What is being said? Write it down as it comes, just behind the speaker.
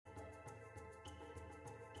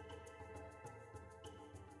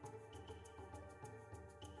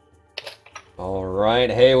All right.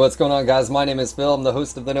 Hey, what's going on, guys? My name is Phil. I'm the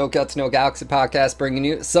host of the No Guts, No Galaxy podcast, bringing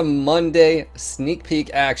you some Monday sneak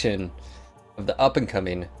peek action of the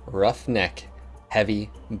up-and-coming Roughneck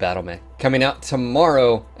Heavy Battle Mech coming out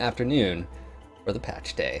tomorrow afternoon for the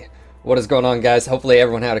patch day. What is going on, guys? Hopefully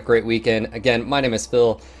everyone had a great weekend. Again, my name is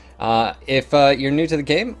Phil. If you're new to the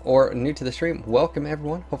game or new to the stream, welcome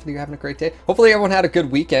everyone. Hopefully you're having a great day. Hopefully everyone had a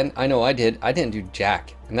good weekend. I know I did. I didn't do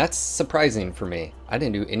jack, and that's surprising for me. I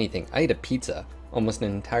didn't do anything. I ate a pizza, almost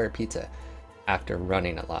an entire pizza, after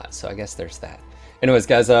running a lot. So I guess there's that. Anyways,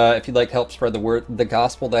 guys, if you'd like to help spread the word, the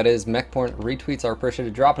gospel that is mechporn, retweets are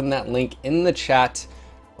appreciated. Dropping that link in the chat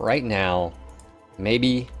right now.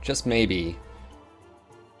 Maybe, just maybe,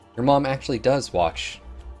 your mom actually does watch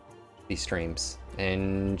these streams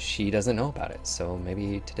and she doesn't know about it, so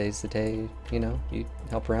maybe today's the day, you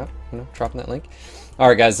help her out, dropping that link. All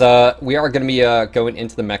right, guys, we are going to be going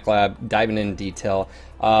into the mech lab, diving in detail.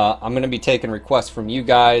 I'm going to be taking requests from you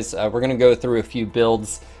guys. We're going to go through a few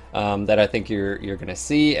builds that I think you're going to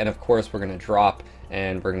see, and of course we're going to drop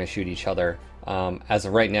and we're going to shoot each other. As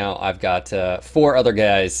of right now, I've got 4 other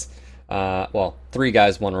guys, well, 3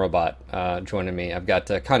 guys, 1 robot joining me. I've got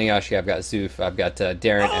Kaniyashi, I've got Zoof, I've got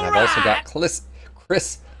Darren, and I've also got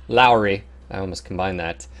Chris Lowry. I almost combined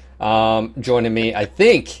that. Joining me. I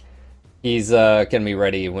think he's gonna be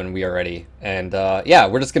ready when we are ready. And yeah,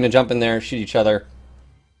 we're just gonna jump in there, shoot each other,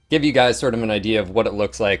 give you guys sort of an idea of what it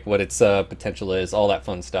looks like, what its potential is, all that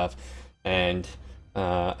fun stuff. And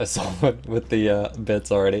assault with the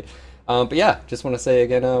bits already. But yeah, just want to say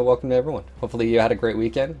again, welcome to everyone. Hopefully you had a great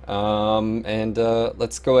weekend. And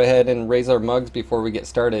let's go ahead and raise our mugs before we get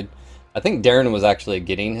started. I think Darren was actually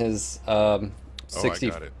getting his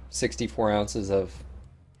 64 ounces of,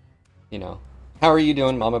 How are you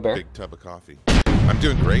doing, Mama Bear? Big tub of coffee. I'm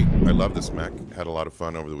doing great. I love this mech. Had a lot of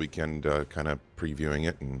fun over the weekend, kind of previewing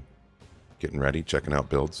it and getting ready, checking out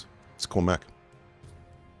builds. It's a cool mech.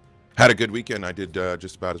 Had a good weekend. I did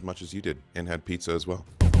just about as much as you did, and had pizza as well.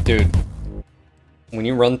 Dude, when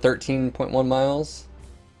you run 13.1 miles,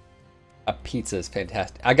 a pizza is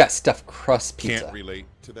fantastic. I got stuffed crust pizza. Can't relate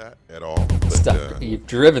to that at all. But, you've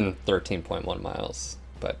driven 13.1 miles,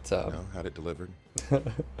 but no, had it delivered.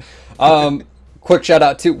 Quick shout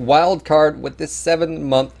out to Wildcard with this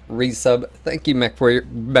 7-month resub. Thank you, Mech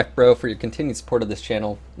Bro, for your continued support of this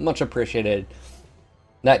channel. Much appreciated.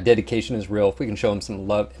 That dedication is real. If we can show him some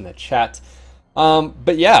love in the chat.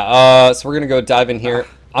 But yeah, so we're gonna go dive in here.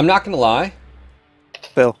 I'm not gonna lie.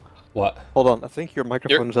 Phil. What? Hold on, I think your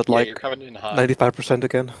microphone is at like you're coming in hot. 95%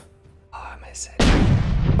 again. Oh, I miss it.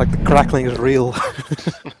 Like the crackling is real.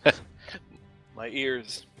 My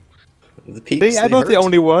ears. The peaks, I'm not the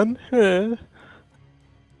only one.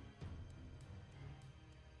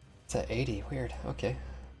 It's at 80. Weird. Okay.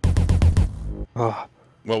 Oh.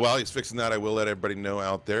 Well, while he's fixing that, I will let everybody know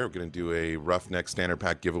out there, we're going to do a Roughneck Standard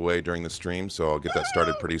Pack giveaway during the stream, so I'll get that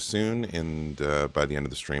started pretty soon, and by the end of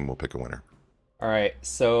the stream, we'll pick a winner. All right,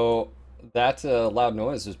 so that loud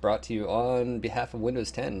noise was brought to you on behalf of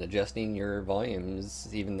Windows 10, adjusting your volumes,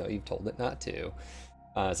 even though you've told it not to.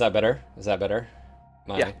 Is that better? Is that better?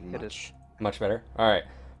 Yeah, it is. Much better? All right.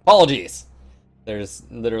 Apologies. There's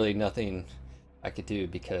literally nothing I could do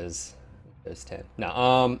because Windows 10.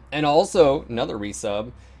 No, and also, another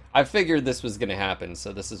resub. I figured this was going to happen,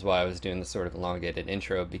 so this is why I was doing this sort of elongated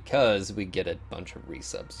intro, because we get a bunch of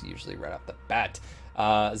resubs, usually right off the bat.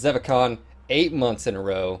 Zevicon, 8 months in a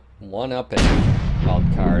row, 1 up in wild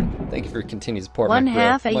card. Thank you for your continued support. One Mech Bro.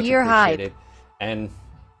 half a Much year appreciated. And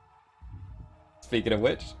speaking of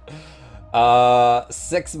which,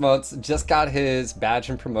 6 months, just got his badge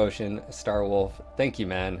and promotion, Star Wolf. Thank you,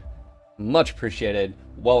 man. Much appreciated.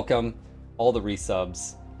 Welcome. All the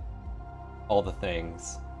resubs. All the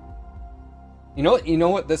things. You know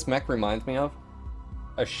what this mech reminds me of?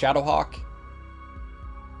 A Shadowhawk,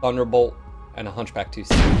 Thunderbolt, and a Hunchback 2C.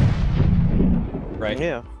 Right?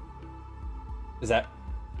 Yeah. Is that...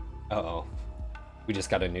 Uh-oh. We just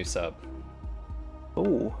got a new sub.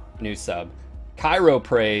 Oh. New sub. Cairo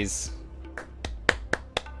Praise.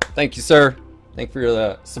 Thank you, sir. Thank you for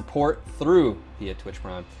your support through via Twitch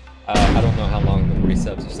Prime. I don't know how long the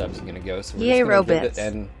resubs or subs are going to go, so we're just going to give it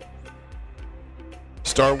and...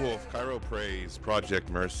 Star Wolf, Cairo Praise, Project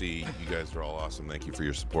Mercy, you guys are all awesome. Thank you for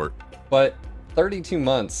your support. But 32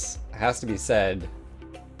 months, has to be said,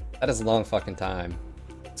 that is a long fucking time.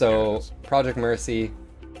 So, Yeah, Project Mercy,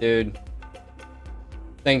 dude,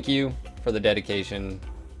 thank you for the dedication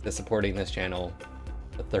to supporting this channel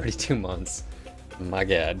for 32 months. My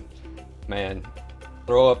God. Man,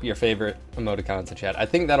 throw up your favorite emoticons in chat. I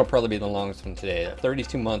think that'll probably be the longest one today.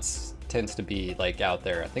 32 months tends to be, like, out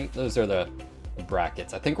there. I think those are the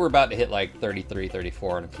brackets. I think we're about to hit like 33,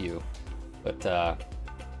 34 on a few, but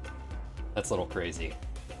that's a little crazy.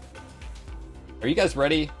 Are you guys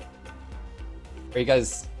ready? Are you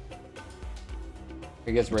guys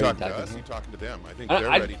ready You to talking dive to in us? here? You talking to them? I think they're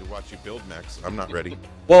ready to watch you build mechs. I'm not ready.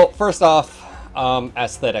 Well, first off,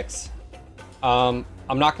 aesthetics. I'm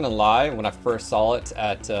not gonna lie, when I first saw it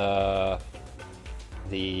at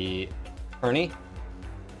the tourney,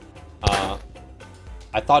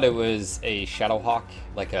 I thought it was a Shadowhawk,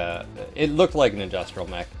 it looked like an industrial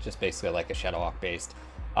mech, just basically like a Shadowhawk based.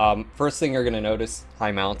 First thing you're gonna notice,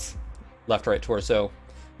 high mounts, left, right torso.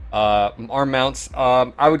 Arm mounts,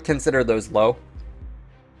 I would consider those low.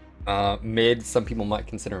 Mid, some people might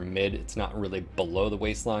consider mid. It's not really below the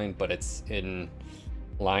waistline, but it's in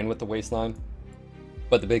line with the waistline.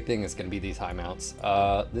 But the big thing is going to be these high mounts.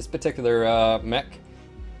 This particular mech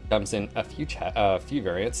comes in a few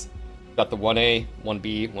variants. Got the 1A,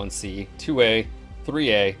 1B, 1C, 2A,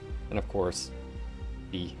 3A, and of course,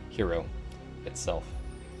 the hero itself.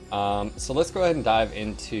 So let's go ahead and dive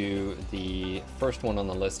into the first one on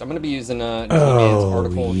the list. I'm going to be using G-Man's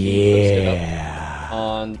article he posted up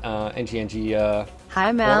on NGNG.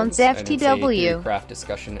 High Mounts forums, and it's a FTW. craft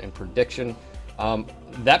discussion and prediction.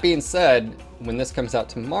 That being said, when this comes out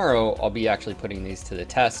tomorrow, I'll be actually putting these to the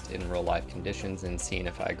test in real life conditions and seeing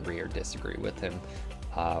if I agree or disagree with him,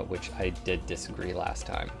 which I did disagree last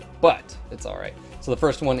time, but it's all right. So the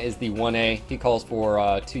first one is the 1A. He calls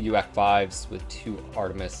for 2 UAC5s with 2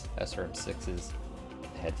 Artemis SRM6s,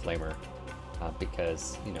 head flamer,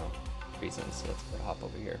 because, you know, reasons. So let's go hop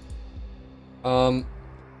over here.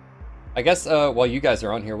 I guess while you guys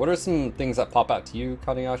are on here, what are some things that pop out to you,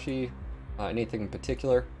 Kanayashi? Anything in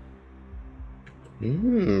particular?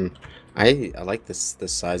 I like the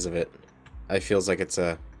size of it. It feels like it's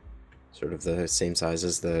a sort of the same size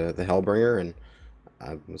as the Hellbringer, and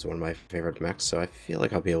it was one of my favorite mechs, so I feel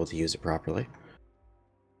like I'll be able to use it properly.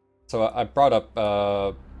 So I brought up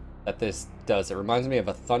that this does. It reminds me of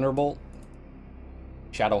a Thunderbolt,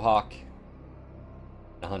 Shadowhawk,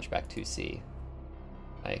 and a Hunchback 2C.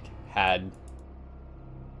 Like had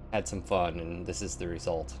some fun, and this is the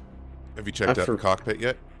result. Have you checked out the cockpit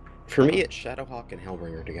yet? For me, it's Shadowhawk and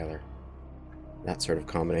Hellbringer together. That sort of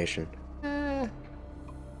combination. Yeah,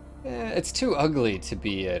 it's too ugly to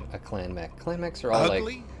be a clan mech. Clan mechs are all Ugly?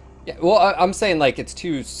 like, yeah. Well, I'm saying like it's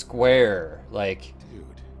too square. Like, Dude.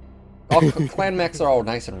 all clan mechs are all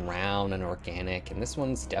nice and round and organic, and this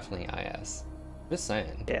one's definitely IS. Just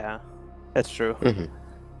saying. Yeah, that's true.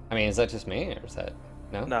 I mean, is that just me, or is that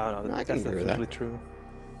no? No, I can that's agree with that. definitely true.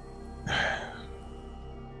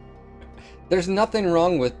 There's nothing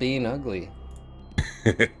wrong with being ugly.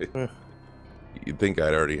 You'd think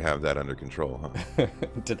I'd already have that under control, huh?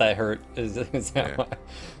 Did that hurt? Is that Yeah. why?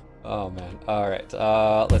 Oh man. All right.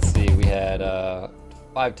 Let's see. We had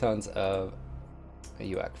 5 tons of a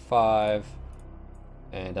UAC 5,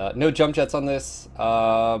 and no jump jets on this.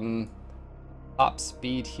 Top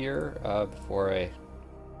speed here. Before I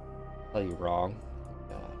tell you wrong,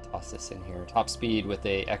 toss this in here. Top speed with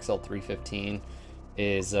a XL315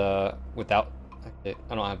 is without. I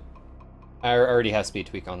don't have. I already have speed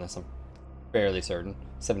tweak on this. I'm fairly certain.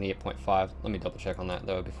 78.5. Let me double check on that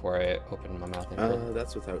though before I open my mouth.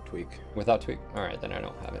 That's without tweak. Without tweak? Alright, then I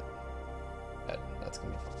don't have it. That's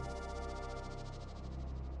gonna be fine.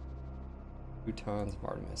 2 tons of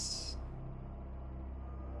Artemis.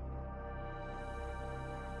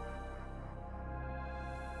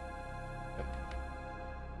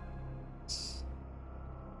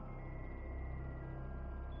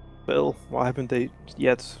 Well, why haven't they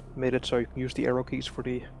yet made it so you can use the arrow keys for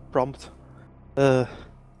the prompt? What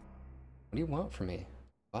do you want from me?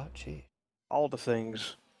 Oh, gee. All the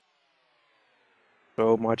things.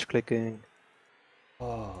 So much clicking.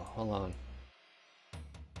 Oh, hold on.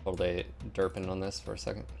 Totally derping on this for a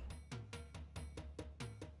second.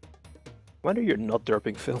 When are you not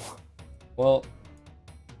derping, Phil? Well,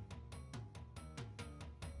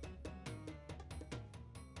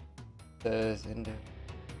 says index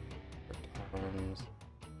arms.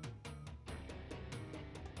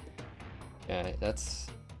 Yeah, that's.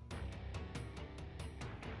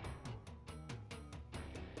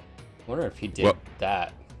 I wonder if he did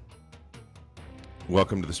that.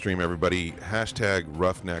 Welcome to the stream, everybody. Hashtag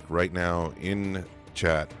Roughneck right now in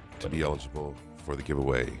chat to be eligible for the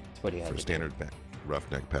giveaway That's what he had for to standard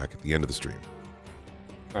Roughneck pack at the end of the stream.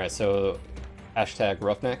 All right, so hashtag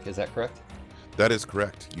Roughneck, is that correct? That is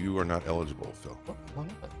correct. You are not eligible, Phil. Why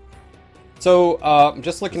not? So, I'm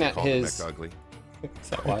just looking Does it at call the his. mech ugly? Is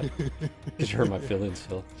that why? Because you hurt my feelings,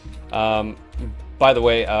 Phil. By the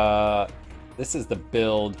way, this is the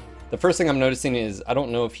build. The first thing I'm noticing is I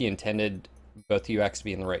don't know if he intended both UX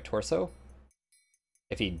be in the right torso.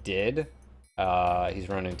 If he did, he's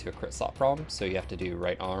run into a crit slot problem, so you have to do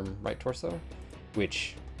right arm, right torso,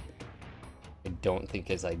 which I don't think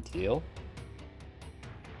is ideal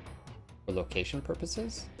for location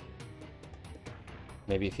purposes.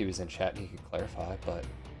 Maybe if he was in chat, he could clarify, but...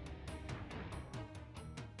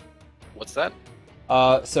 What's that?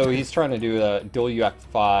 So he's trying to do a dual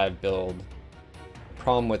UX5 build. The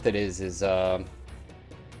problem with it is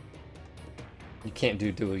you can't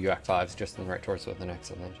do dual UX5s just in the right torso with an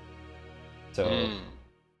excellent. So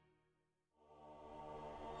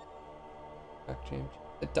change.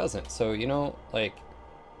 It doesn't. So you know, like,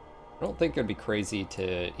 I don't think it'd be crazy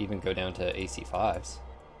to even go down to AC5s.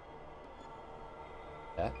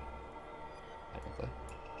 That technically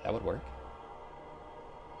that would work.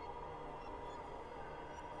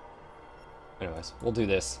 Anyways, we'll do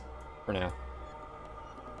this for now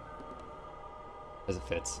as it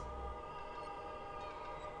fits.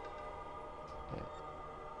 Okay.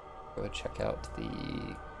 Go ahead, check out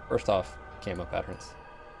the first off camo patterns.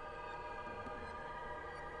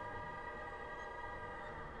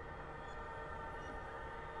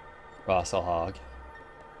 Colossal hog,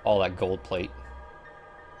 all that gold plate.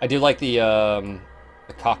 I do like the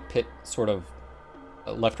cockpit sort of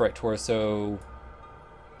left-right torso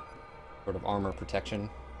sort of armor protection.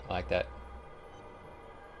 I like that.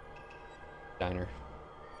 Diner.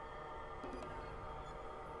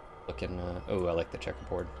 Looking, oh, I like the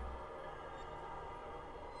checkerboard.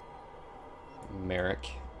 Merrick.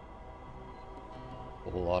 A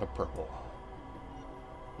whole lot of purple.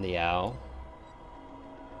 The owl.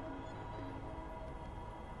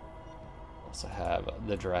 Also have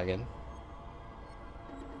the dragon.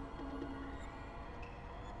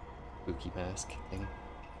 Spooky mask thing.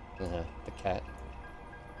 The cat.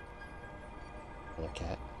 The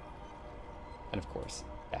cat. And of course,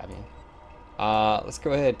 Fabian. Let's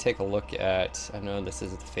go ahead and take a look at, I know this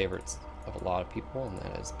is the favorites of a lot of people, and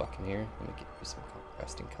that is Buccaneer. Let me get you some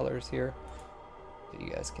contrasting colors here so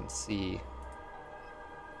you guys can see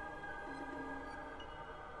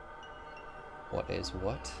what is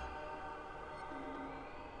what.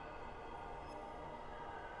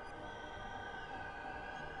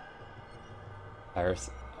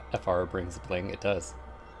 Iris FR brings bling, it does.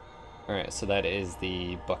 Alright, so that is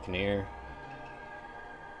the Buccaneer.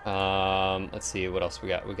 Let's see what else we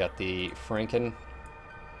got. We got the Franken.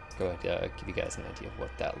 Let's go ahead, give you guys an idea of what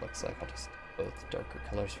that looks like. I'll just both darker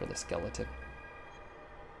colors for the skeleton.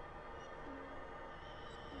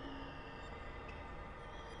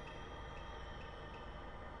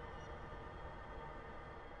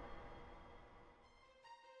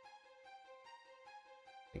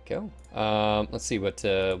 There you go. Let's see what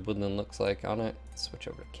Woodland looks like on it. Switch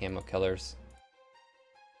over to camo colors.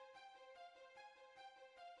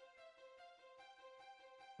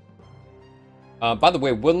 By the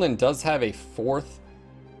way, Woodland does have a fourth.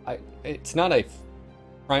 It's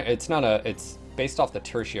based off the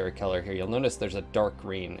tertiary color here. You'll notice there's a dark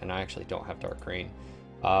green, and I actually don't have dark green.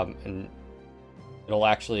 And it'll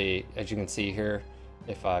actually, as you can see here,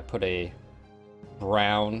 if I put a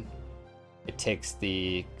brown, it takes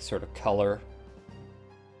the sort of color.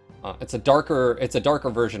 It's a darker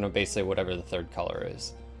version of basically whatever the third color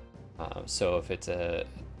is. So if it's a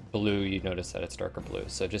blue, you notice that it's darker blue.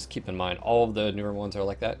 So just keep in mind, all of the newer ones are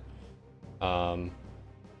like that.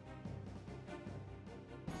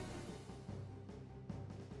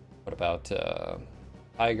 What about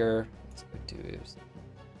Tiger? Let's go do.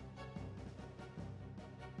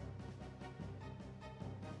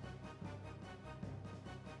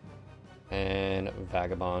 And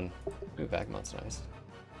Vagabond. Ooh, Vagabond's nice.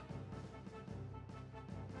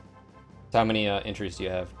 So how many entries do you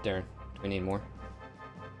have, Darren? Do we need more?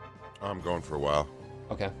 I'm going for a while.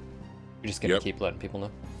 Okay. You're just gonna keep letting people know?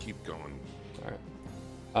 Keep going. Alright.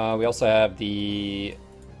 We also have the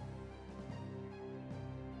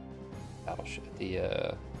battleship,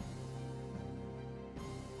 the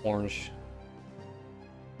orange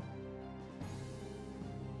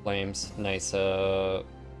flames. Nice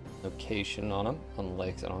location on them, on the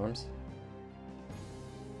legs and arms.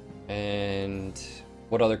 And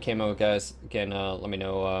what other camo, guys? Again, let me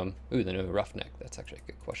know. Ooh, the new Roughneck. That's actually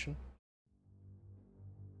a good question.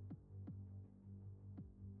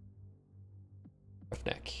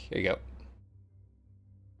 Roughneck. Here you go.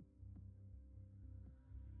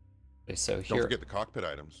 Okay, so here. Don't forget the cockpit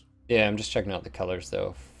items. Yeah, I'm just checking out the colors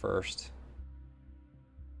though first.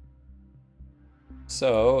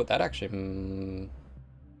 So that actually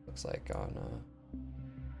looks like on.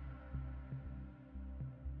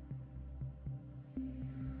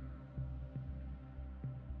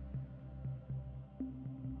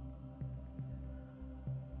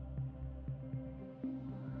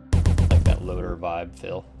 vibe,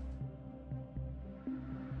 Phil.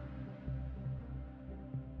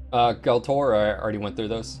 Galtor, I already went through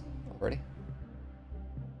those already.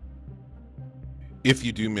 If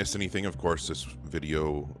you do miss anything, of course, this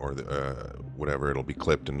video or the whatever, it'll be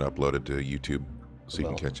clipped and uploaded to YouTube, so you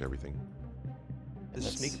can catch everything. The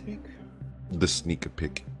sneak peek? The sneak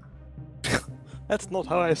peek. That's not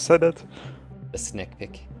how I said it. The sneak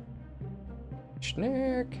peek.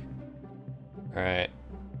 Schnick. Alright.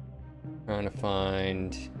 Trying to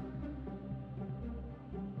find...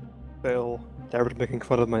 Phil, David making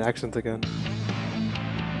fun of my accent again.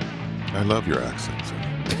 I love your accent. So.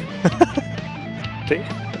 See?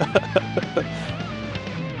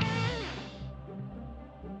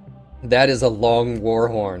 That is a long war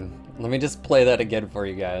horn. Let me just play that again for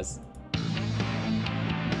you guys.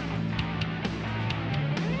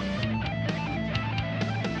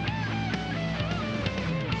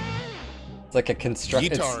 It's like a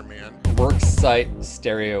Guitar, man. work site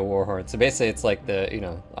stereo war horn. So basically it's like the, you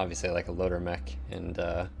know, obviously like a loader mech, and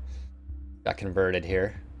got converted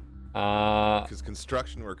here. Because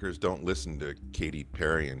construction workers don't listen to Katy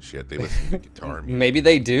Perry and shit. They listen to guitar music. Maybe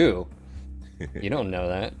they do. You don't know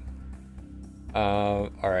that.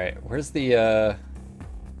 Alright, where's the,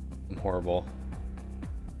 I'm horrible.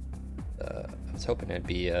 I was hoping it'd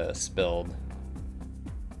be, spilled.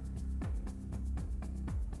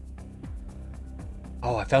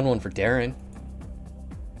 Oh, I found one for Darren.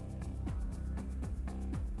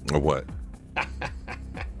 A what?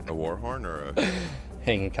 A war horn or a...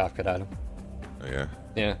 Hanging cockpit item. Oh, yeah.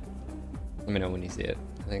 Yeah. Let me know when you see it.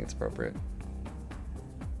 I think it's appropriate.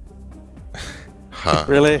 Huh.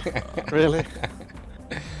 Really? Really?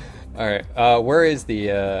 Alright, where is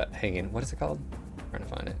the, hanging? What is it called? I'm trying to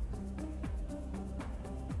find it.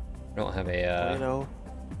 I don't have a, You know,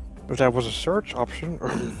 if that was a search option,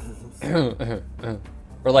 or...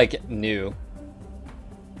 or like new.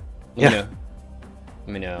 Yeah. Let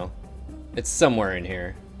me know. It's somewhere in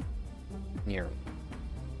here. Near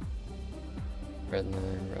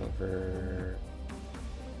Redline Rover.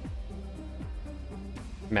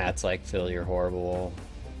 Matt's like, Phil, you're horrible.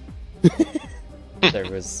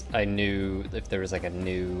 I knew if there was like a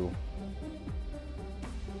new,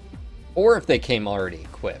 or if they came already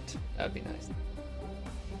equipped, that'd be nice.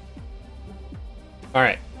 All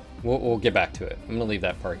right, we'll get back to it. I'm gonna leave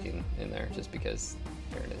that parking in there just because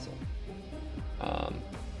there it is. All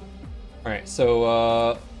right,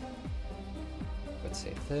 so let's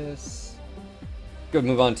save this. Go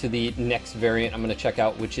move on to the next variant I'm gonna check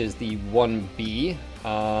out, which is the 1B.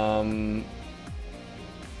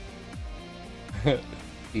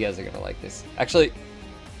 You guys are gonna like this. Actually,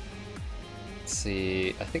 let's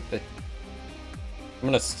see. I think that I'm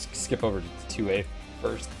gonna skip over to 2A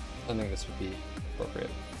first. I think this would be appropriate.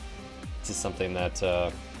 This is something that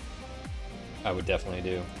I would definitely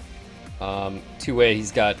do. 2A,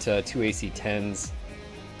 he's got 2 AC-10s.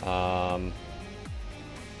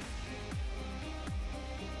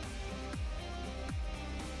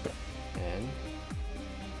 And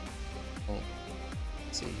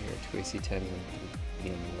let's see here, 2 AC-10s and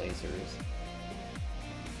medium lasers.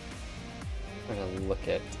 I'm gonna look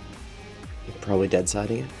at. You're probably dead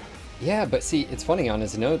siding it. Yeah, but see, it's funny, on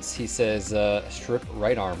his notes he says strip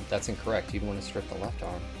right arm. That's incorrect. You'd want to strip the left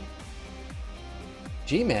arm.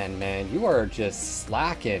 G-Man, man, you are just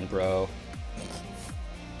slacking, bro.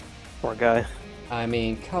 Poor guy. I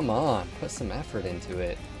mean, come on, put some effort into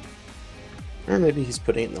it. Or maybe he's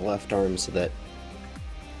putting it in the left arm so that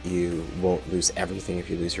you won't lose everything if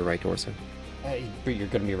you lose your right torso. But you're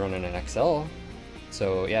going to be running an XL.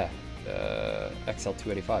 So, yeah, XL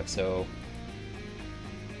 285. So,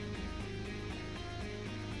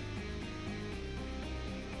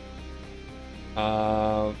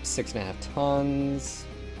 uh, 6.5 tons.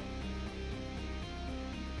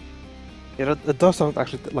 Yeah, that does sound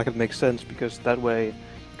actually like it makes sense, because that way you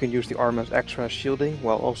can use the arm as extra shielding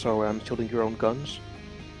while also shielding your own guns.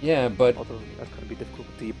 Yeah, but Although that's going to be difficult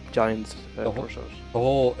with the giant torsos. the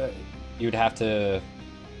whole, you'd have to,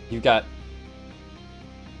 you've got,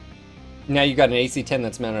 now you've got an AC-10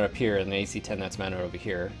 that's mounted up here and an AC-10 that's mounted over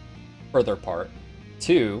here, further apart.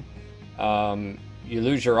 2, you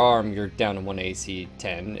lose your arm, you're down to 1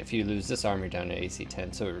 AC-10. If you lose this arm, you're down to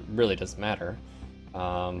AC-10, so it really doesn't matter.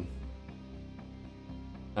 I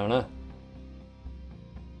don't know.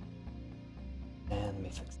 And let me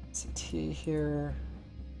fix the CT here.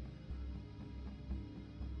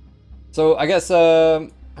 So I guess, how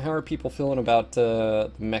are people feeling about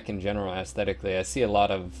the mech in general aesthetically? I see a lot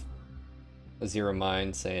of Zero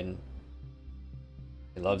Mind saying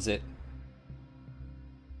he loves it.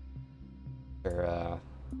 Or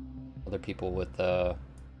other people with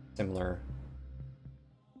similar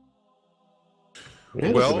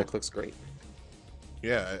Yeah, Well- the mech looks great.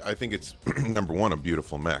 Yeah, I think it's number one, a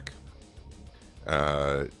beautiful mech.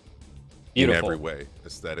 In Beautiful. every way,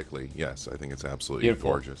 aesthetically, yes, I think it's absolutely Beautiful.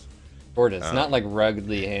 gorgeous. Gorgeous. Not like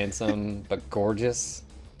ruggedly handsome, but gorgeous.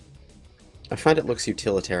 I find it looks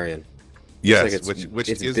utilitarian. Yes, like it's- which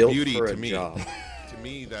it's is built beauty for to a me. job. To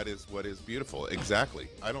me, that is what is beautiful. Exactly.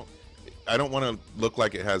 I don't want to look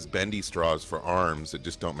like it has bendy straws for arms that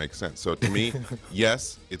just don't make sense. So to me,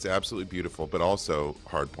 yes, it's absolutely beautiful, but also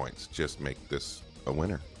hard points just make this a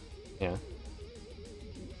winner, Yeah,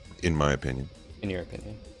 in my opinion. in your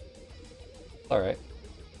opinion. All right.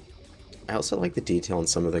 I also like the detail in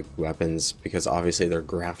some of the weapons because obviously they're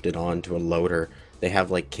grafted onto a loader. They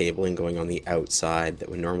have like cabling going on the outside that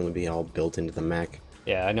would normally be all built into the mech.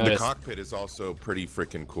 Yeah, I The noticed. cockpit is also pretty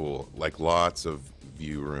freaking cool. Like lots of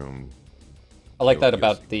view room. I like that You'll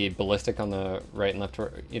about see. the ballistic on the right and left,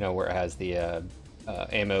 you know, where it has the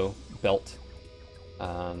ammo belt.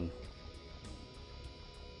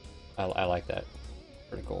 I like that.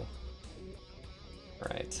 Pretty cool. All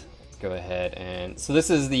right, let's go ahead and so this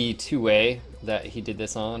is the 2A that he did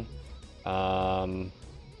this on.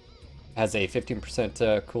 Has a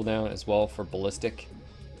 15% cooldown as well for ballistic,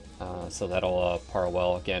 so that'll par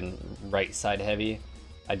well. Again, right side heavy.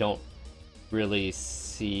 I don't really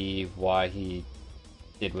see why he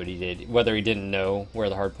did what he did. Whether he didn't know where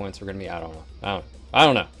the hard points were going to be, I don't know. I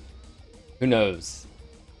don't know. Who knows?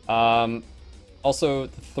 Also,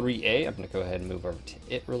 the 3A, I'm going to go ahead and move over to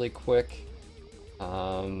it really quick.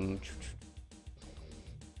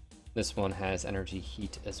 This one has energy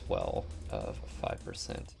heat as well of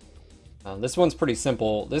 5%. This one's pretty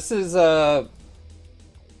simple. This is, before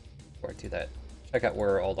I do that, check out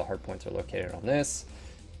where all the hard points are located on this.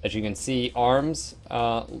 As you can see, arms,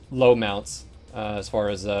 low mounts, as far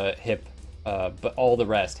as hip, but all the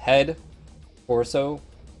rest, head, torso,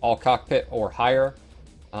 all cockpit or higher.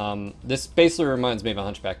 This basically reminds me of a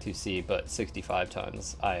Hunchback 2C, but 65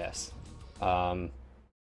 tons IS.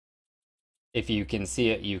 If you can see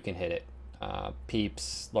it, you can hit it.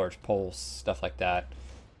 Peeps, large pulse, stuff like that.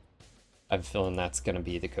 I have a feeling that's going to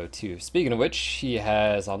be the go-to. Speaking of which, he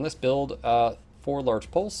has on this build 4 large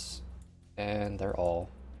pulse, and they're all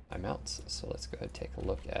high mounts. So let's go ahead and take a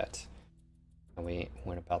look at how we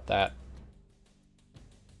went about that.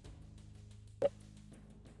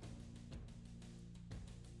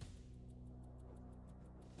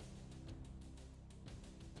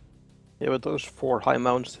 Yeah, with those 4 high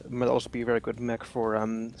mounts, it might also be a very good mech for,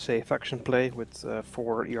 say, faction play with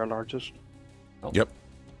 4 ER larges. Yep,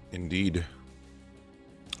 indeed.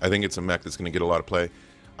 I think it's a mech that's going to get a lot of play.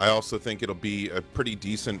 I also think it'll be a pretty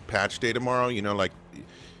decent patch day tomorrow. You know, like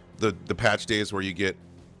the patch days where you get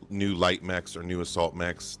new light mechs or new assault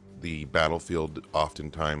mechs, the battlefield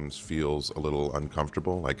oftentimes feels a little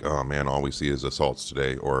uncomfortable. Like, oh man, all we see is assaults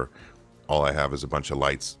today, or all I have is a bunch of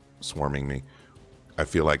lights swarming me. I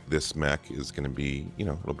feel like this mech is going to be, you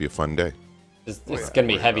know, it'll be a fun day. It's yeah, going to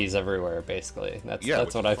be yeah. heavies everywhere, basically. That's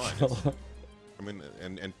which what I is fine. feel. I mean,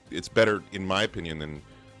 and it's better, in my opinion, than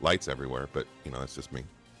lights everywhere, but, you know, that's just me.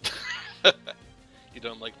 You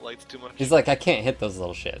don't like lights too much? He's like, I can't hit those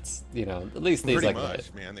little shits. You know, at least these Pretty like much,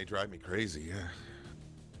 hit. man. They drive me crazy, yeah.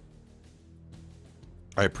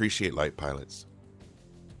 I appreciate light pilots.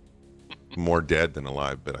 More dead than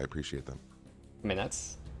alive, but I appreciate them. I mean,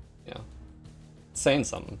 that's, you know, saying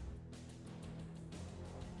something.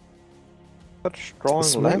 Such strong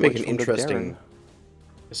This might language make an from the interesting. Darren.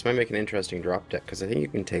 This might make an interesting drop deck because I think you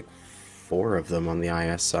can take 4 of them on the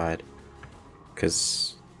IS side.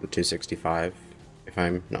 Because the 265, if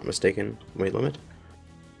I'm not mistaken, weight limit.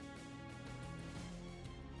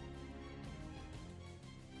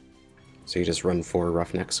 So you just run 4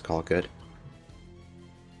 Roughnecks, call it good.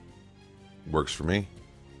 Works for me.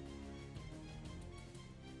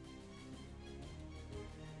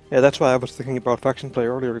 Yeah, that's why I was thinking about faction play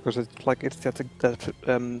earlier, because it's like that's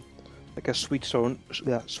like a sweet zone,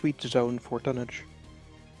 yeah, sweet zone for tonnage.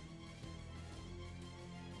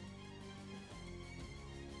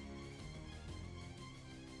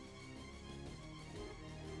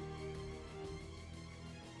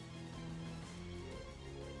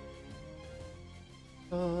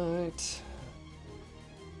 Right.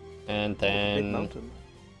 And Big then mountain.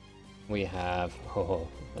 we have, oh,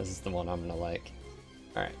 this is the one I'm gonna like.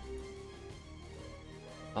 All right.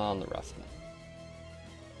 On the Roughneck.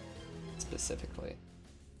 Specifically.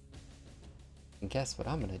 And guess what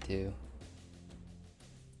I'm gonna do?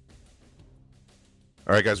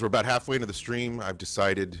 All right, guys, we're about halfway into the stream. I've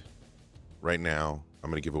decided right now I'm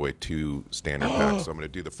going to give away 2 standard packs. So I'm going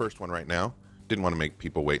to do the first one right now. Didn't want to make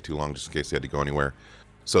people wait too long just in case they had to go anywhere.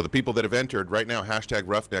 So the people that have entered right now, hashtag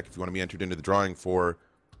Roughneck, if you want to be entered into the drawing for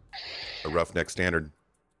a Roughneck standard,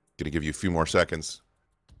 going to give you a few more seconds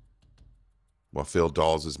while Phil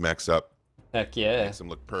dolls his mechs up. Heck yeah. Makes him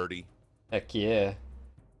look purty. Heck yeah.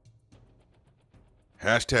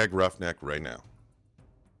 Hashtag Roughneck right now.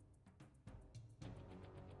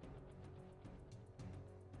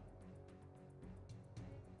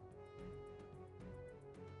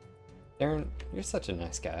 Darren, you're such a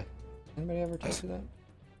nice guy. Anybody ever told you that?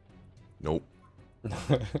 Nope.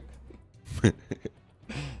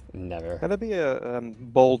 Never. Can I be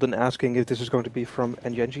bold in asking if this is going to be from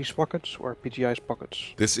NG's pockets or PGI's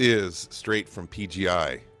pockets? This is straight from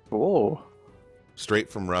PGI. Oh.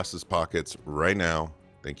 Straight from Russ's pockets right now.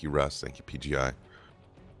 Thank you, Russ. Thank you, PGI.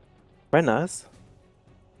 Very nice.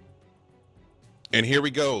 And here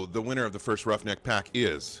we go. The winner of the first Roughneck pack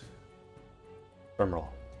is Drumroll.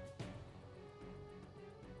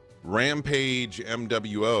 Rampage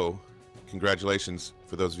MWO. Congratulations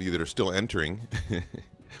for those of you that are still entering.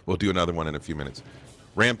 We'll do another one in a few minutes.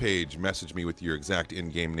 Rampage, message me with your exact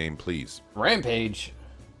in-game name, please. Rampage.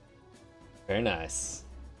 Very nice.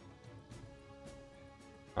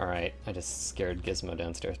 Alright, I just scared Gizmo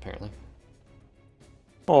downstairs, apparently.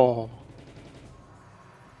 Oh.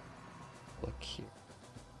 Look here.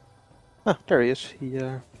 Ah, there he is. He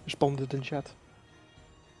responded in chat.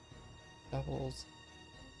 Doubles.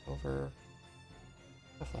 Over.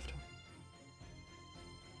 Left.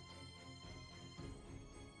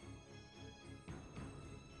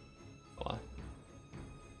 Hold on.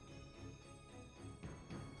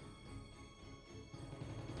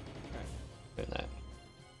 Alright, doing that.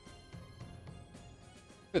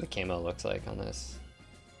 What the camo looks like on this.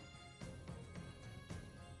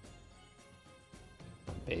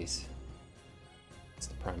 On base. It's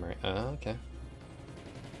the primary. Oh, okay.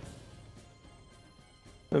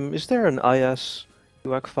 Is there an IS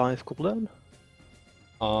UAC 5 cooldown?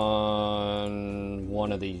 On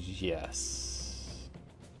one of these, yes.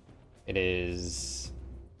 It is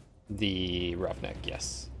the Roughneck,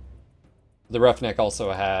 yes. The Roughneck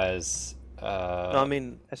also has... No, I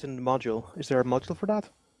mean, as in the module. Is there a module for that?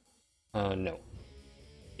 no.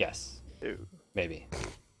 Yes. Maybe.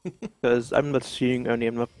 Because I'm not seeing any.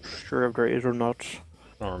 I'm not sure if there is or not.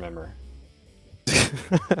 I don't remember.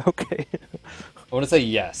 Okay. I want to say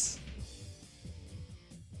yes.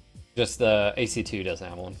 Just the AC2 doesn't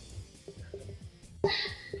have one.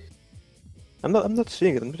 I'm not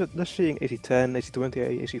seeing it. I'm just seeing AC10,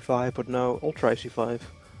 AC20, AC5, but no Ultra AC5.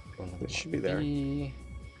 It should be there. Be...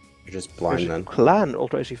 You're just blind There's then. Clan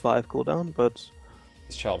Ultra AC5 cooldown, but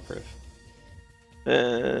It's childproof.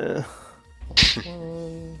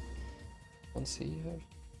 One C.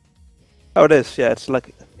 Oh, it is. Yeah, it's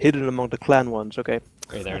like hidden among the clan ones. Okay.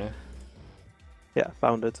 Are you there now? Yeah,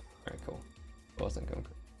 found it. Alright, cool. Wasn't going.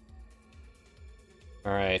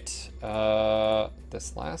 Alright,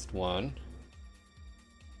 this last one.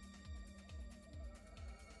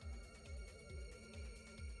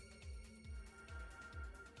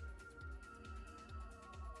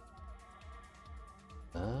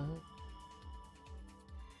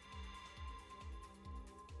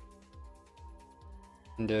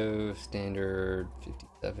 Windows Standard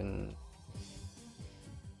 57.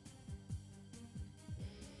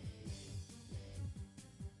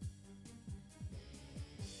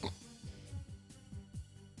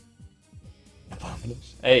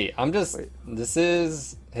 Hey, I'm just... Wait. This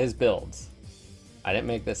is his builds. I didn't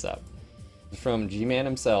make this up. It's from G-Man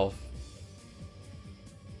himself.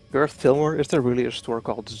 Girth Tilmore, is there really a store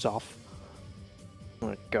called Zoff? Oh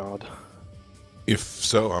my god. If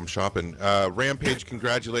so, I'm shopping. Rampage,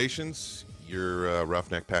 congratulations. Your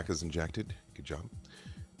Roughneck pack is injected. Good job.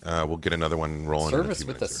 We'll get another one rolling. Service in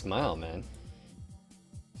a few with a minutes here. smile, man.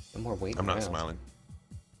 No more waiting I'm not around. smiling.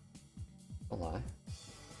 A lie.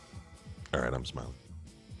 All right, I'm smiling.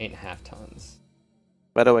 8.5 tons.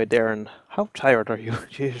 By the way, Darren, how tired are you?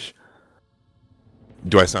 Jeez.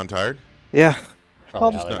 Do I sound tired? Yeah.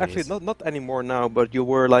 Probably Well, allergies. actually, not anymore now, but you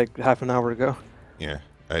were like half an hour ago. Yeah,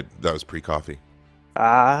 that was pre-coffee.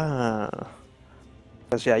 Ah.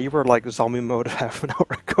 Because yeah, you were like zombie mode half an hour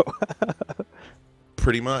ago.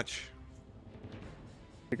 Pretty much.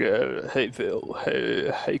 Like, hey Phil,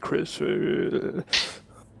 hey Chris.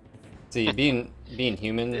 See, being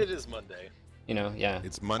human, It is Monday. you know, yeah.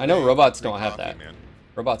 It's Monday. I know robots don't have pre-coffee, that. Man.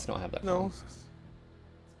 Robots don't have that. No.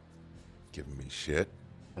 Giving me shit.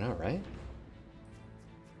 I know, right?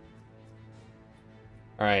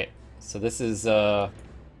 Alright, so this is, I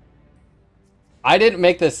didn't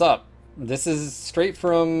make this up. This is straight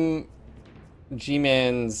from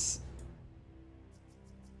G-Man's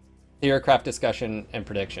Theorycraft discussion and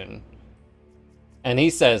prediction. And he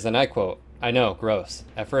says, and I quote, "I know, gross.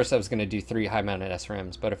 At first I was going to do 3 high-mounted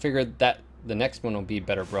SRMs, but I figured that the next one will be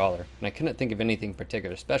better brawler, and I couldn't think of anything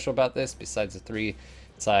particular special about this besides the 3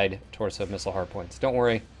 side torso missile hardpoints. Don't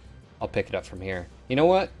worry, I'll pick it up from here." You know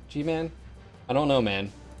what, G-Man? I don't know,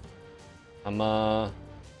 man. I'm not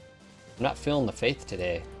feeling the faith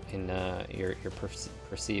today in your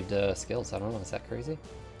perceived skills. I don't know. Is that crazy?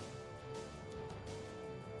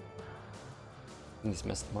 He's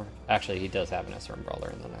missed the mark. Actually, he does have an SRM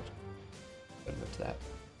brawler in the next. Good move to that.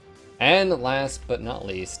 And last but not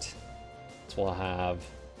least, we'll have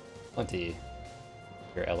plenty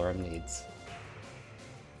of your LRM needs.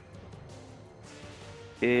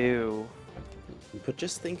 Ew. But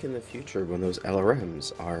just think in the future when those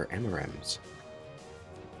LRMs are MRMs.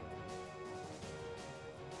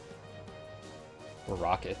 Or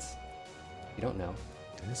rockets. You don't know.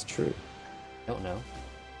 That's true. Don't know.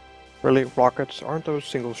 Really, rockets aren't those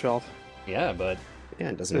single shot? Yeah, but Yeah,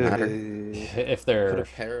 it doesn't matter. if Put they're a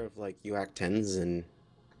pair of like UAC 10s in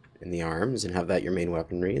the arms and have that your main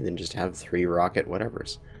weaponry, and then just have 3 rocket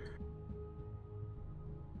whatevers.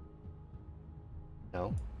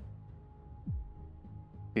 no.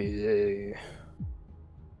 Yeah.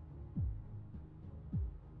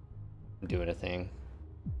 I'm doing a thing.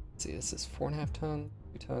 Let's see, this is 4.5 tons,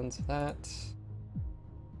 2 tons of that.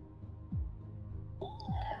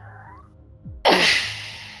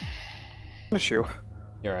 Bless you.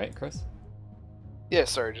 You alright, Chris? Yeah,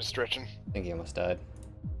 sorry, just stretching. I think he almost died.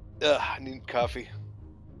 Ugh, I need coffee.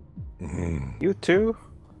 You too?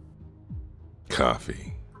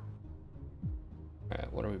 Coffee.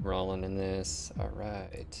 Alright, what are we rolling in this?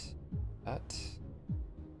 Alright. That.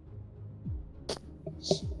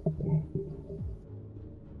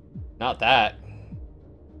 Not that.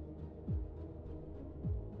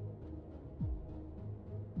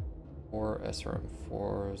 Four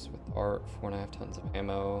SRM4s with art, 4.5 tons of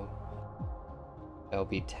ammo.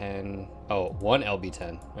 LB10. Oh, 1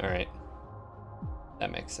 LB10. Alright. That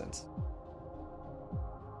makes sense.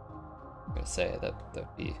 I'm gonna say that'd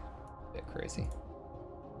be a bit crazy.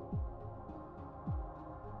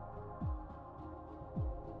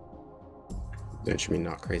 That should be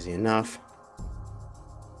not crazy enough.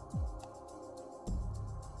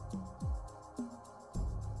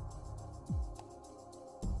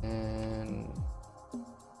 And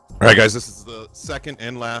All right, guys, this is the second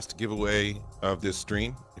and last giveaway of this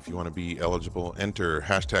stream. If you want to be eligible, enter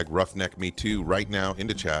hashtag #RoughneckMeToo right now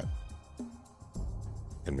into chat,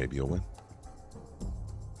 and maybe you'll win.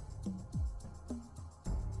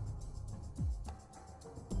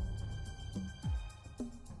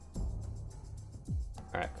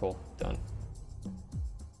 alright, cool. Done.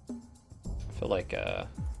 I feel like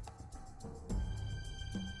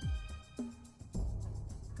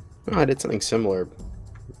Oh, I did something similar,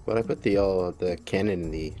 but I put the cannon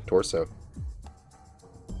in the torso.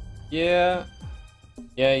 yeah,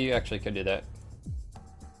 you actually could do that.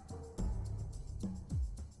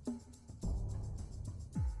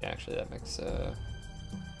 Yeah, actually, that makes a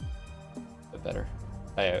bit better.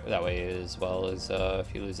 That way, as well as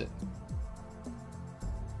if you lose it.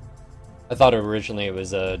 I thought originally it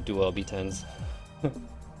was dual LB10s.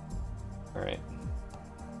 All right.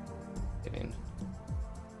 I mean,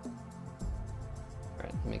 all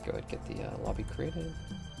right. Let me go ahead and get the lobby created.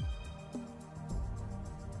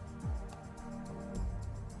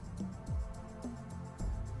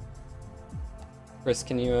 Chris,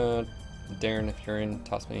 can you, Darren, if you're in,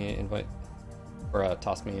 toss me an invite, or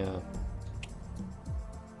toss me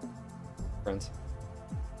friends.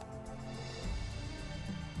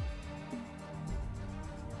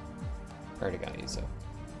 I already got you, so.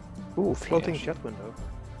 Ooh, floating Yeah. jet window.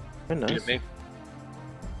 Very You nice. get me?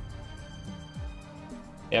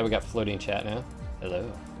 Yeah, we got floating chat now.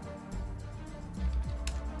 Hello.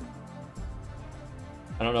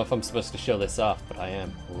 I don't know if I'm supposed to show this off, but I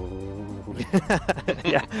am. Ooh.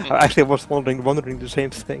 Yeah, I actually was wondering the same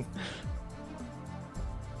thing.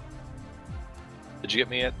 Did you get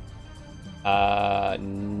me yet?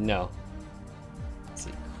 No. Let's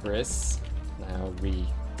see, Chris. Now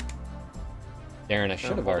Darren, I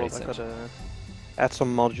should have already I sent gotta you. add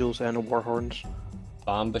some modules and warhorns.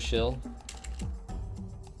 Bombashill.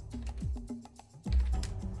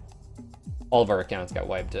 All of our accounts got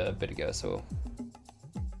wiped a bit ago, so.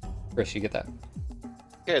 Chris, you get that?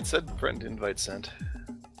 Yeah, it said friend invite sent.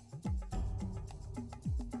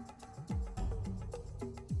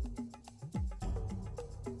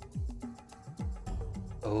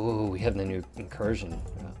 Oh, we have the new incursion.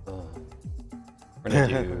 We're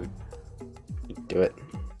gonna do. Do it.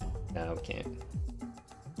 No, we can't.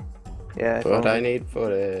 Yeah, if But I only. need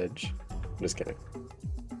footage. Just kidding.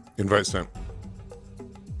 Invite sent.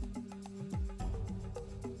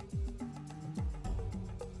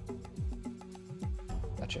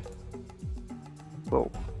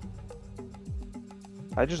 Whoa.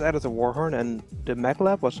 I just added the Warhorn and the mech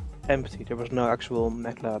lab was empty. There was no actual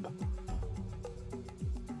mech lab.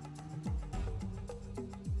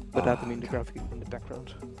 But that I mean the graphic in the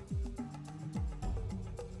background.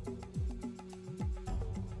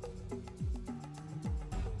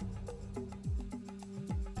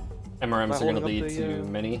 MRMs are going to holding lead up the, to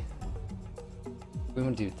many. We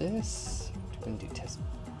want to do this. We want to do test.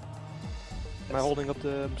 Am I holding up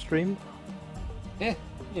the stream? Yeah,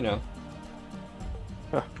 you know.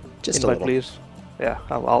 Just Invite, a little. please. Yeah,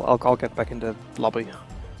 I'll get back in the lobby.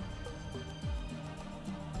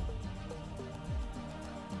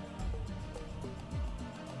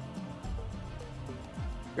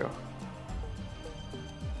 Go.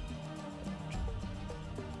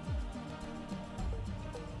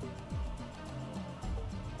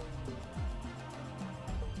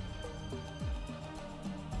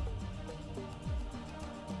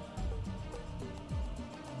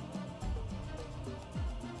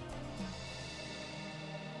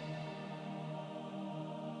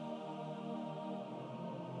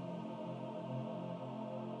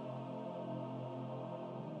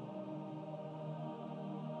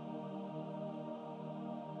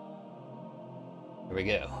 Here we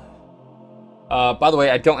go. By the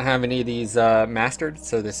way, I don't have any of these mastered,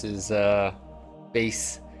 so this is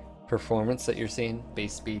base performance that you're seeing,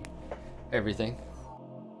 base speed, everything.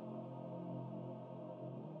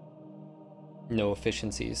 No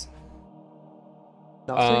efficiencies.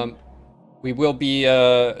 Nothing? We will be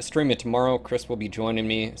streaming it tomorrow. Chris will be joining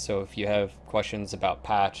me, so if you have questions about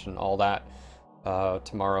patch and all that,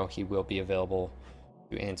 tomorrow he will be available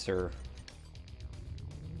to answer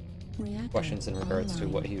questions in regards to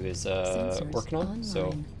what he was working on. Online.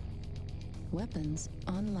 So, Weapons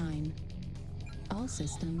online. All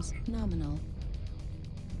systems nominal.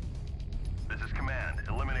 This is command.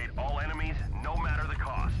 Eliminate all enemies, no matter the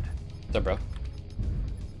cost. what's up, bro?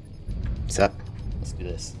 What's up? Let's do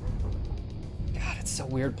this. God, it's so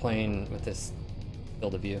weird playing with this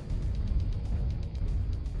field of view.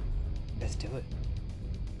 Let's do it.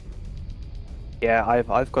 Yeah,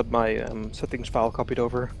 I've got my settings file copied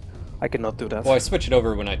over. I cannot do that. Well, I switch it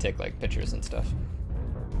over when I take like pictures and stuff.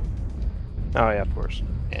 Oh yeah, of course.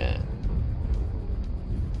 Yeah.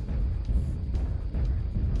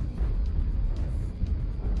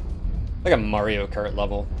 Like a Mario Kart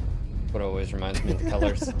level. What always reminds me of the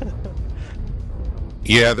colors.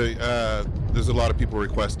 Yeah, there's a lot of people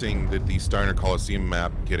requesting that the Steiner Coliseum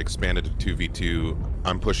map get expanded to 2v2.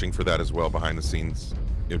 I'm pushing for that as well behind the scenes.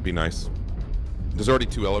 It would be nice. There's already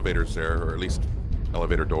 2 elevators there, or at least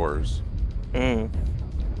elevator doors. Mm.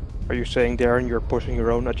 Are you saying, Darren, you're pushing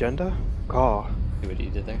your own agenda? God. See what you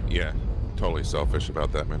did there? Yeah, totally selfish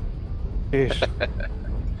about that, man. Jeez.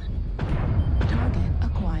 Target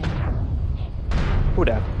acquired. Who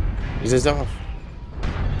that? Use this off.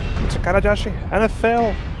 It's a Karajashi, and it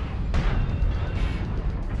fell.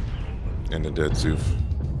 And a dead Zoof.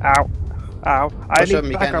 Ow. Ow. I Push him,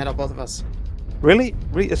 need you can't backup. handle both of us. Really?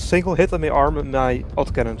 Really? A single hit on my arm and my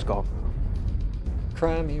autocannon's gone.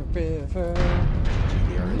 Cry me river.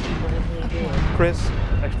 Chris,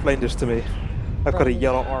 explain this to me. I've got a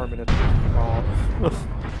yellow arm and it's gone.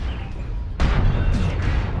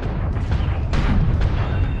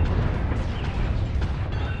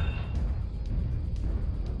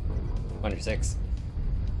 106.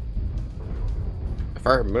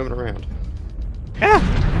 Fire moving around. Ah!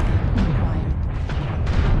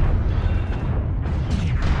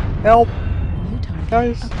 Acquired. Help! New target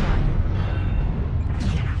Guys. acquired.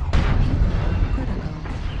 Critical.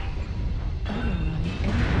 Override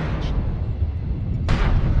engaged.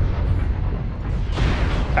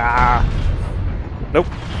 Ah! Nope.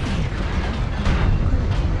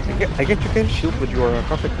 I get you can shield with your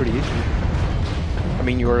cockpit pretty easily. I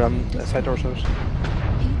mean your side torsos.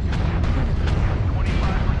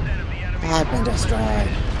 I've been destroyed.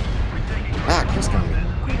 Ah, Chris got me.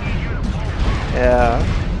 Yeah.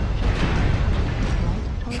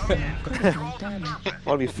 Right torso critically damaged.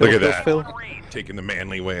 While we Look at that. Phil. Taking the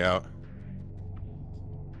manly way out.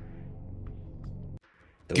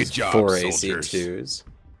 Those Good job, 4 soldiers. AC2s.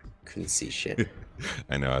 Couldn't see shit.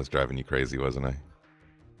 I know, I was driving you crazy, wasn't I?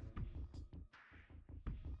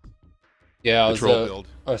 Yeah, Patrol build.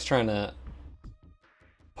 I was trying to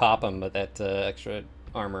pop him, but that extra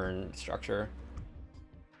armor and structure.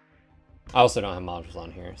 I also don't have modules on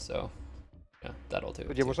here, so yeah, that'll do.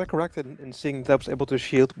 But it yeah, too. was I correct in seeing that I was able to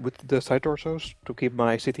shield with the side torsos to keep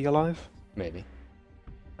my city alive? Maybe.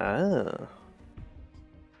 Ah.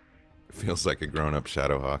 Feels like a grown-up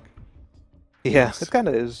Shadowhawk. Yeah, it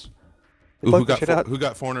kinda is. They Ooh, bugged the shit out. who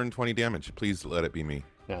got 420 damage? Please let it be me.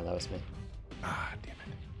 No, that was me. Ah,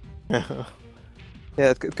 damn it.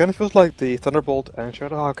 Yeah, it kind of feels like the Thunderbolt and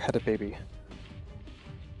Shadowhawk had a baby.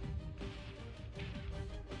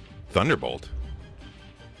 Thunderbolt.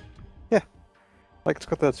 Like it's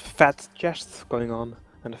got that fat chest going on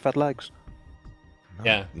and the fat legs. Not-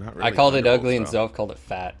 Yeah, not I really called it Thunderbolt ugly and style. Zov called it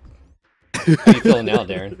fat. How you feeling now,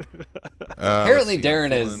 Darren? Apparently, Let's see, I'm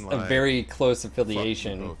Darren has feeling a like- very close Fuck you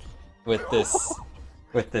affiliation both. with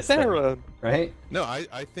this thing, Darren! right? No,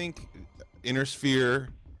 I think Inner Sphere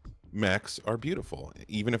mechs are beautiful,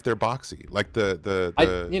 even if they're boxy. Like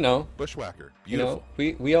the You know, Bushwhacker, you beautiful.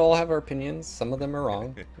 know, we all have our opinions. Some of them are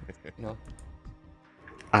wrong. You know,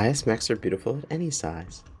 IS mechs are beautiful at any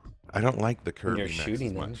size. I don't like the When curvy you're mechs shooting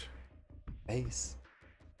as them. much. face.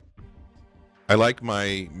 I like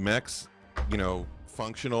my mechs, you know,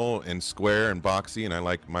 functional and square and boxy, and I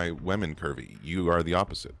like my women curvy. You are the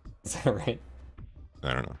opposite. Is that right?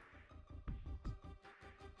 I don't know.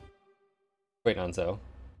 Wait on Zoe.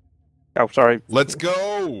 Oh, sorry. Let's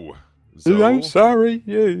go. I'm Zoe. sorry.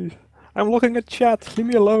 Yeah. I'm looking at chat. Leave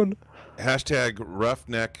me alone. Hashtag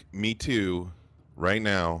Roughneck Me Too right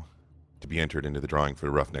now to be entered into the drawing for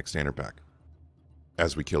the Roughneck Standard Pack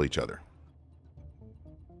as we kill each other.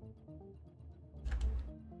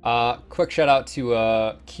 Quick shout out to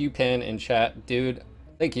QPen in chat, dude.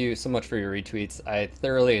 Thank you so much for your retweets. I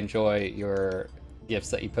thoroughly enjoy your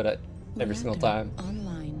gifts that you put up every single time.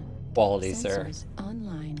 Online. Quality, sir. Sensors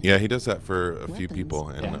online. Yeah, he does that for a few Weapons people,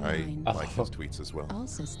 and online. I like his tweets as well. All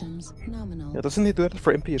systems nominal. Yeah, doesn't he do that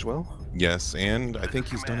for Impy as well? Yes, and I think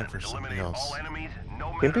he's done it for somebody Eliminate else. all enemies,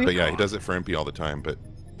 no matter Impy? But yeah, he does it for MP all the time. But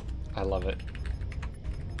I love it.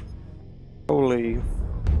 Holy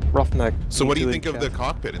Roughneck. so, what do you Me think too of in the chat.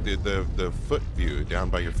 cockpit, the foot view down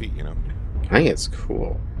by your feet? You know, I think it's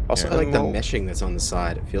cool. Also, Yeah. I like the Well- meshing that's on the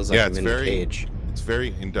side. It feels like Yeah, I'm it's in a very- cage. it's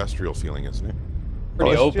very industrial feeling, isn't it?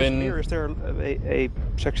 Pretty Oh, it's just open. me, or is there a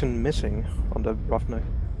section missing on the Roughneck?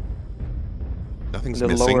 Nothing's In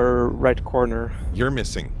the missing. lower right corner. You're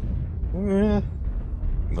missing Yeah.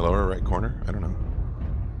 in the lower right corner. I don't know.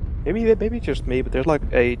 Maybe just me, but there's like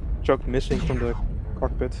a chunk missing from the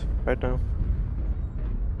cockpit right now.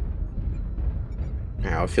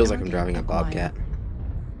 Now it feels like I'm driving a Acquired. Bobcat.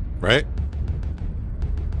 Right?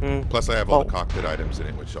 Hmm. Plus, I have all the Well- cockpit items in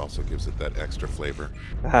it, which also gives it that extra flavor.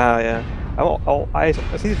 Ah, yeah. I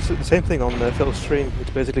see it's the same thing on Phil's stream. It's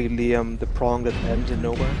basically the prong that ends in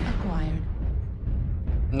nowhere. Acquired.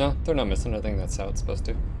 No, they're not missing. I think that's how it's supposed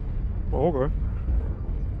to. Oh, okay.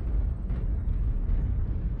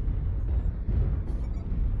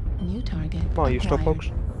 New target. Come on, you acquired.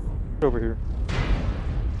 slowpokes. Get over here.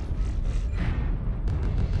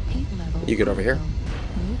 Heat level. You get over here.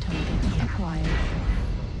 critical. New target acquired.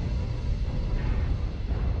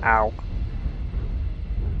 Ow.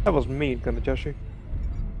 That was mean, gonna judge you.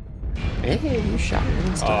 Hey, you shot me.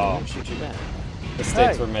 This time. Oh. I'll shoot you back.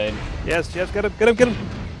 Mistakes Hey. were made. Yes, get him.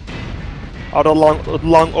 Oh, the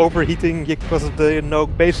long overheating because of the no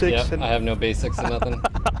basics. Yep, I have no basics and nothing.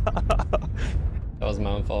 That was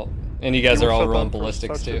my own fault. And you guys are all rolling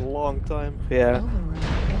ballistics such a too. long time. Yeah.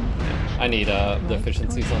 Override engaged. I need the Right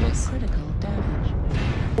efficiencies torso on this. Critical damage.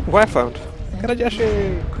 Oh, I found. Center Can I just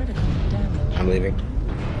say? critical damage. I'm leaving.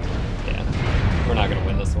 Yeah, we're not gonna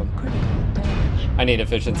win this one. Critical damage. I need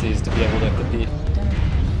efficiencies to be able to compete. Critical damage.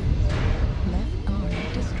 Left arm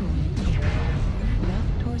destroyed.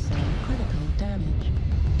 Left torso critical damage.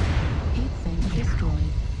 Heatsink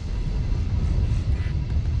destroyed.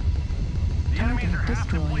 Target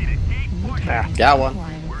destroyed. New target Got one.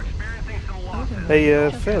 acquired. We're experiencing some losses.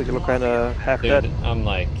 Hey, Phil, you look kinda half Dude, dead. I'm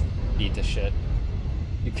like beat to shit.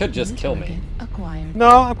 You could just New kill target me. Acquired. No,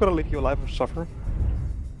 I'm gonna leave you alive and suffer.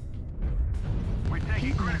 We're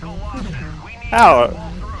taking critical losses. We need Ow!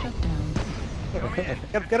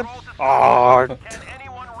 Shutdown. Get him! Oh, Can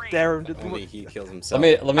anyone read? Darren, did Only he kills himself.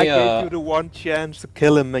 Let I me gave you the one chance to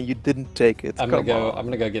kill him and you didn't take it. I'm gonna Come go. on. I'm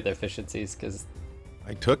gonna go get the efficiencies because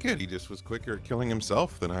I took it. He just was quicker at killing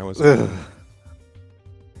himself than I was. Ugh.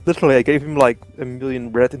 Literally, I gave him like a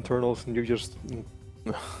million red internals and you just...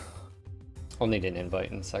 I'll need an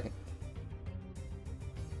invite in a second.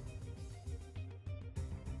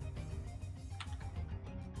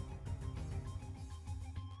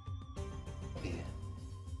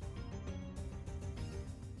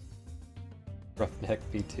 Roughneck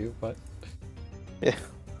B2, what? Yeah.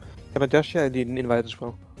 Can I just I need an invite as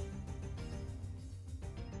well.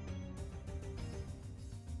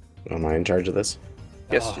 Am I in charge of this?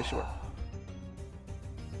 Yes, Oh. yes, you are.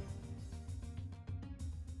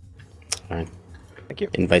 Fine. Thank you.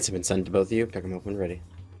 Invites have been sent to both of you. Pick them up when ready.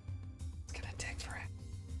 It's gonna take forever.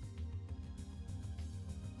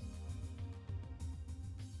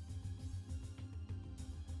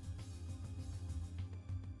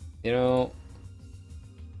 You know,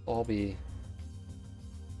 I'll be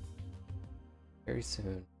very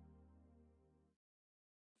soon.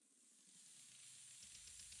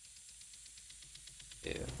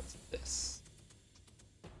 Yeah, what's this?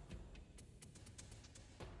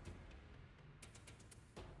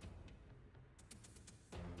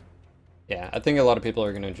 Yeah, I think a lot of people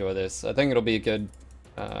are going to enjoy this. I think it'll be a good.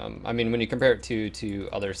 I mean, when you compare it to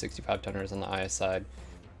other 65 tonners on the IS side,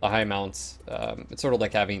 the high mounts, it's sort of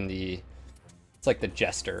like having it's like the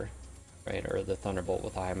Jester, right, or the Thunderbolt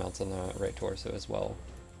with the high mounts on the right torso as well.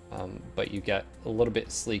 But you get a little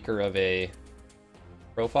bit sleeker of a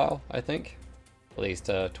profile, I think, at least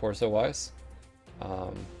torso-wise,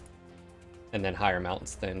 and then higher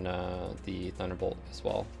mounts than the Thunderbolt as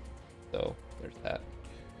well. So there's that.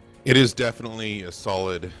 It is definitely a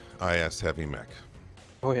solid IS heavy mech.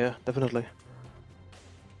 Oh yeah, definitely.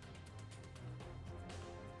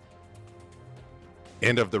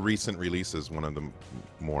 And of the recent releases, one of the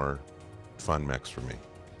more fun mechs for me.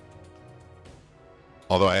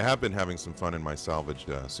 Although I have been having some fun in my salvaged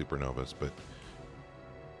Supernovas, but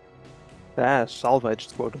Yeah,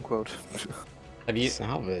 salvaged, quote unquote. Have you,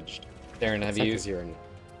 Salvaged. Darren? It's like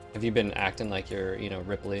Have you been acting like you're,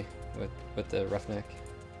 Ripley with the Roughneck?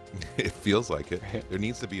 it feels like it. There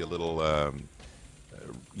needs to be a little,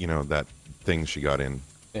 that thing she got in.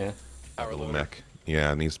 Yeah. A little mech.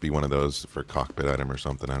 Yeah, it needs to be one of those for a cockpit item or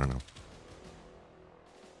something. I don't know.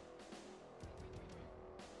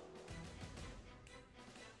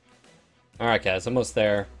 All right, guys, almost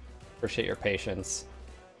there. Appreciate your patience.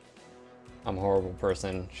 I'm a horrible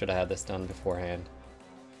person. Should have had this done beforehand.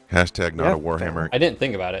 Hashtag not Yeah, a Warhammer. I didn't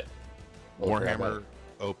think about it. Warhammer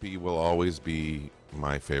OP will always be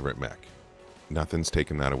my favorite mech. Nothing's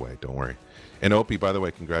taken that away. Don't worry. And OP, by the way,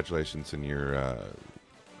 congratulations in your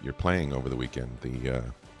playing over the weekend. The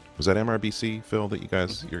was that MRBC, Phil, that you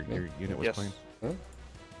guys your unit was Yes. playing? Huh?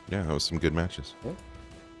 Yeah, that was some good matches.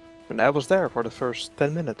 And I was there for the first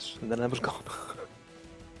 10 minutes, and then I was gone.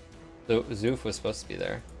 So Zoof was supposed to be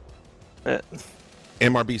there.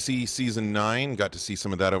 MRBC Season 9, got to see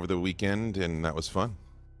some of that over the weekend, and that was fun.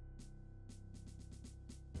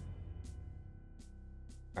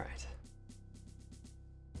 All right.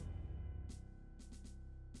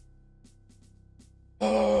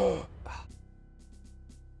 Oh.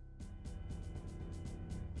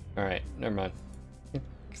 All right, never mind.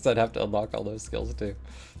 Because I'd have to unlock all those skills too.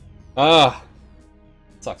 Ah,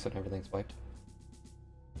 sucks when everything's wiped.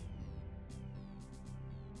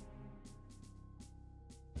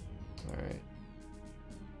 All right.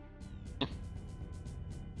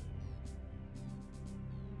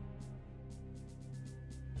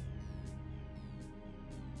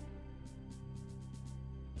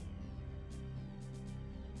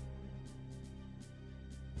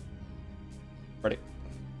 Ready.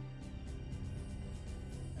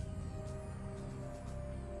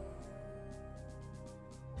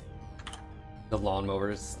 The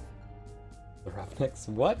lawnmowers. The Roughnecks.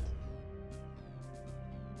 What?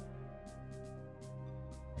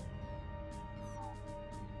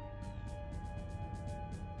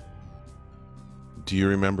 Do you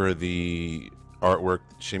remember the artwork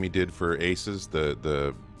Shimmy did for Aces?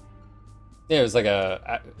 The Yeah, it was like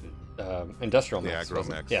a industrial mix. aggro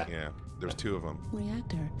wasn't it? mechs. Yeah. There's two of them.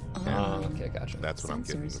 Reactor Oh, online. okay, gotcha. That's what I'm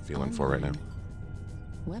getting the Sensors feeling for right now.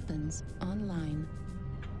 online. Weapons online.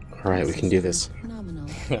 All right, we can do this. Nominal.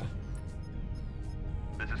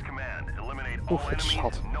 This is command. Eliminate Oof, all it's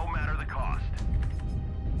enemies, hot. no matter the cost.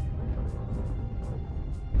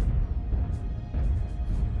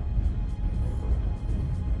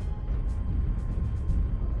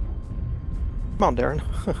 Come on, Darren.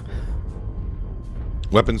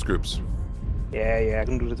 Weapons groups. yeah, I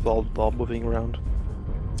can do this while moving around.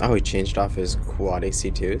 Oh, he changed off his quad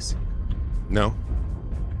AC2s? No.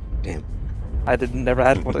 Damn. I never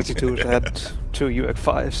had one 82s, I had two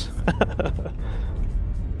UX5s.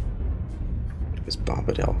 It was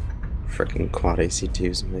Bombadil. Freaking quad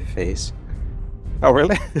AC2s in my face. Oh,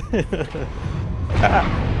 really?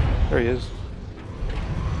 Ah, there he is.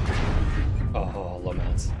 Oh, low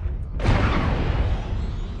mounts.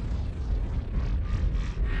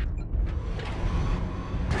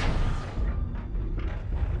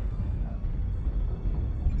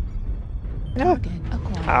 Yeah. Target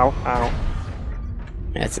acquired. Ow, ow.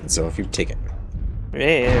 That's it, so if you take it.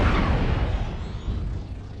 Yeah.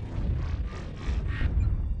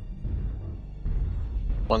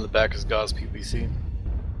 One in the back is Gauze PPC.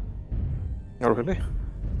 Oh, really?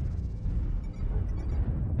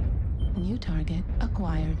 New target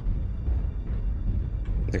acquired.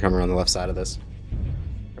 They're coming around the left side of this.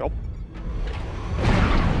 Yep.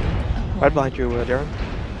 Target Right acquired. behind you, Darren.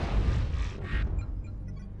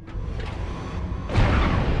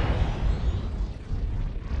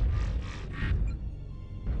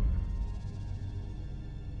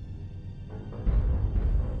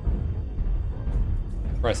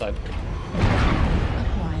 Right side.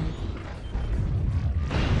 Acquired.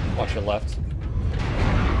 Watch your left.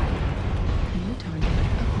 New target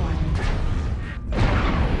acquired.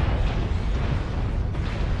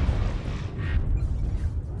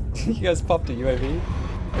 You guys popped a UAV?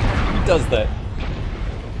 Who does that?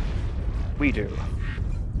 We do.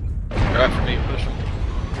 They're after me, push them.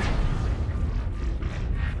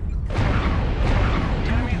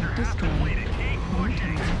 Target destroyed. New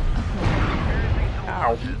target acquired.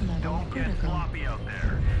 Ow. Heat level critical. Sloppy out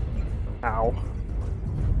there. Ow.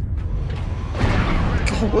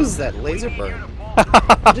 What was that laser burn?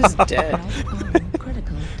 It is dead. Right arm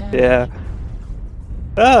critical damage. Yeah.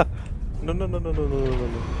 Ah! No, no, no, no, no, no, no,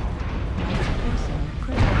 no. Right torso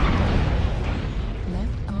critical damage.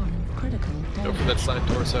 Left arm critical Go damage. for that side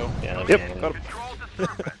torso. Yeah, Yep, got him.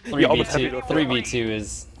 Yeah, almost happy 3v2. with 3v2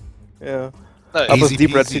 is. Yeah. Nice. That was Easy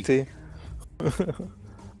deep red peasy. CT.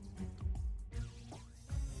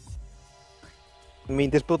 I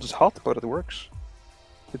mean, this build is hot, but it works.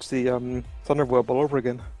 It's the Thunderweb all over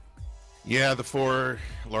again. Yeah, the 4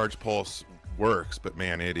 large pulse works, but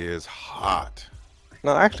man, it is hot.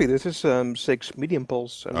 No, actually, this is 6 medium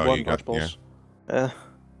pulse and Oh, 1 you large got- yeah. pulse. I'm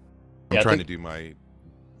Yeah, I trying think- to do my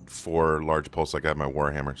 4 large pulse like I have my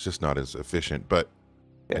Warhammer. It's just not as efficient, but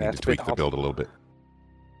I Yeah, need it's to a bit tweak the hot. build a little bit.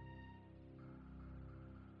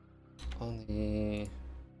 On the.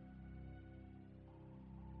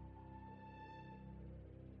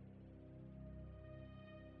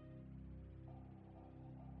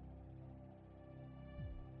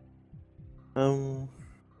 Um,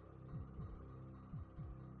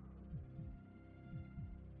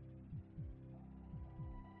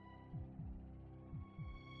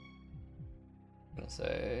 I'm gonna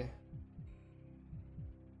say.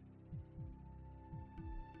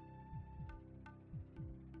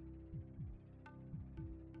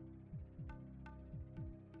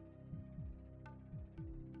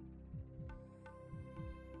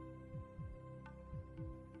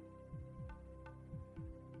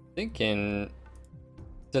 Thinking,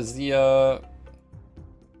 does the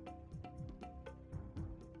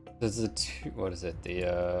what is it, the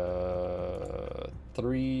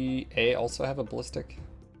 3A also have a ballistic?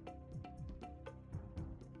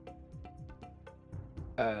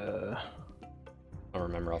 I don't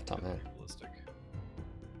remember off the top of my head. Ballistic.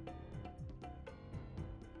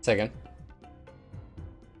 Say again.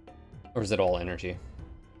 Or is it all energy?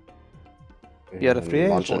 yeah, the 3A is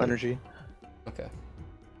Launch all it. energy. Okay. I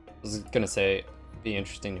was gonna say, it'd be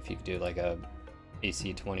interesting if you could do like a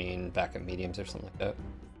AC-20 and backup mediums or something like that.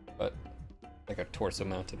 But like a torso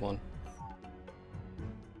mounted one.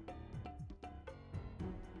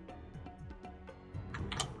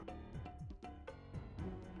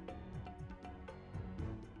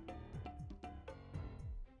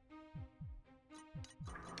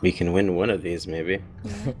 We can win one of these, maybe.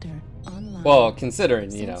 Reactor online. Well,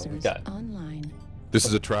 considering, you know, we've Sensors got online. This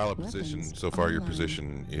is a trial of position. Weapons So far, your online.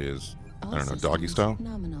 position is, All I don't know, doggy systems style?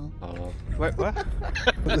 Nominal. Wait, what?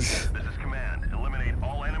 This is command. Eliminate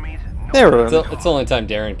all enemies. No There we It's, go. it's the only time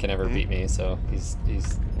Darren can ever beat me, so he's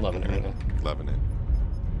loving it right now. Loving it.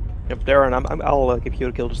 Yep, Darren, I'll give you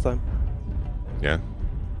a kill this time. Yeah.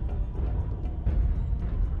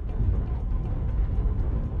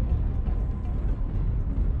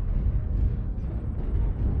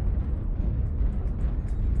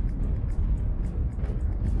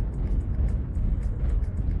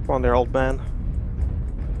 Come on there, old man.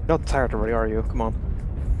 You're not tired already, are you? Come on.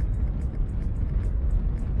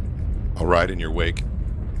 I'll ride in your wake.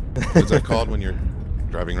 What's that called when you're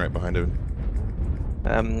driving right behind a...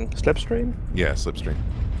 Slipstream? Yeah, slipstream.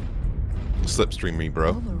 Slipstream me, bro.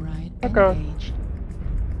 Override Okay. engaged.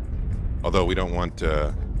 Although we don't want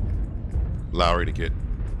Lowry to get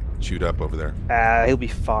chewed up over there. He'll be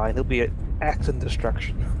fine. He'll be an accident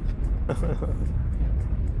destruction.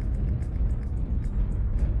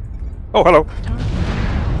 Oh, hello. Target.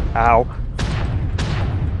 Ow.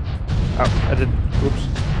 Ow, I did. Oops.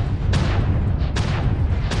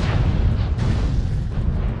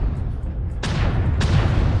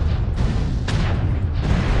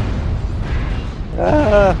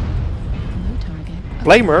 Ah, New target.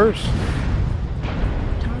 flamers.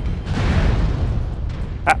 Target.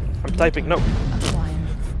 Ah, I'm typing. No. Acquired.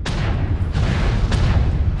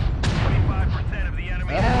 25% of the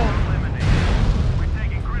enemy are eliminated. We're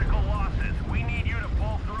taking critical losses. We need you to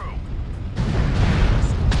pull through.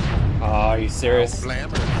 Oh, are you serious?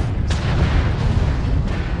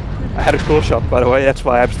 I had a cool shot, by the way. That's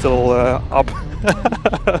why I'm still up. Come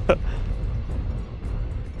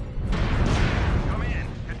in.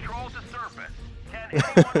 Control to surface. Can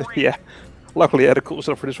anyone read? Yeah. Luckily, I had a cool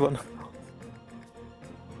shot for this one.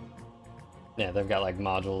 Yeah, they've got like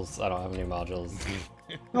modules. I don't have any modules.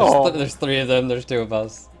 Oh. There's 3 of them. There's 2 of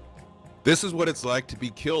us. This is what it's like to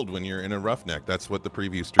be killed when you're in a roughneck. That's what the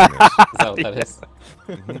preview stream is. Is that what that is?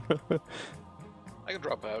 I can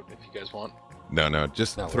drop out if you guys want. No,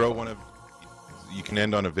 just No, throw we're one of. You can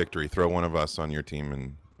end on a victory. Throw one of us on your team,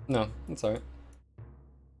 and No, it's alright.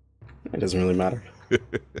 It doesn't really matter.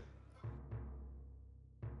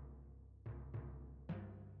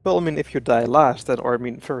 Well, I mean, if you die last, then, or I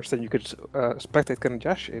mean, first, then you could spectate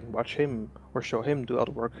Kanajashi and watch him or show him do all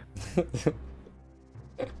the work.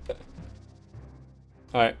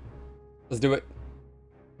 Alright, let's do it.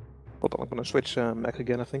 Hold on, I'm gonna switch mech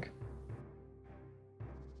again, I think.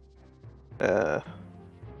 Yeah,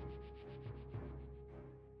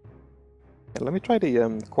 let me try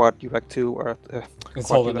the quad UVAC 2 or It's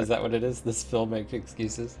quad Holden, UVAC. is that what it is? This film makes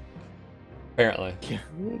excuses? Apparently.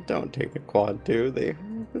 Don't take the quad, dude.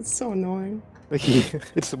 It's so annoying.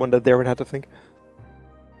 It's the one that Darren had to think.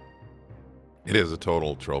 it is a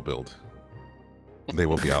total troll build. They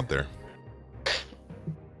will be out there.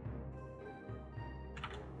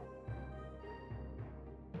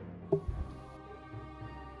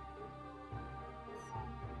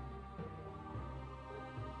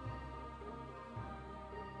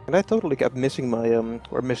 And I totally kept missing my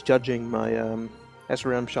or misjudging my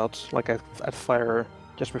SRM shots, like I'd fire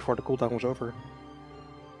just before the cooldown was over.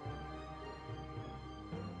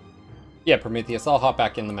 Yeah, Prometheus, I'll hop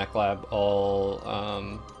back in the mech lab. I'll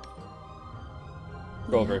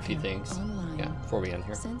go over a few things. Online. Yeah, before we end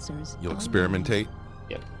here. Sensors. You'll online. experimentate.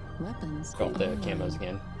 Yep, Weapons. go with the online. camos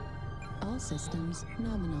again. All systems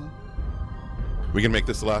nominal. We can make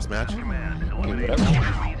this the last match. Command, Okay, eliminate whatever. all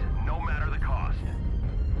enemies, no matter the cost.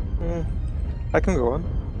 I can go on.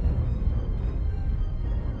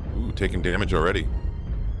 Ooh, taking damage already.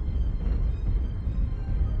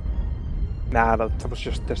 Nah, that was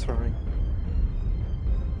just destroying.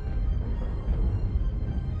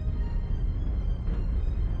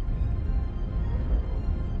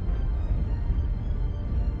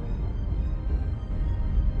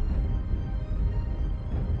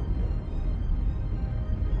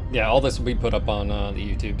 Yeah, all this will be put up on the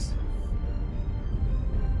YouTubes.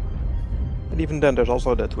 And even then, there's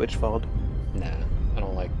also the Twitch VOD. Nah, I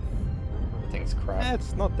don't like things crap.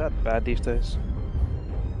 It's not that bad these days.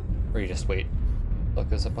 Or you just wait. Look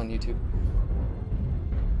this up on YouTube.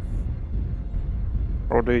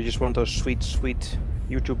 Or do you just want those sweet, sweet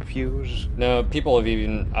YouTube views? No, people have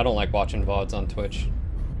even... I don't like watching VODs on Twitch.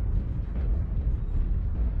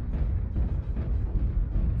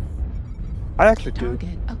 I actually do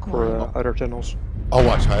Target for acquired. other channels. I'll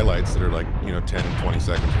watch highlights that are like, 10, 20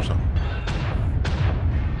 seconds or something.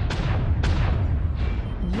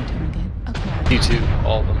 New target acquired. You too,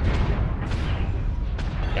 all of them.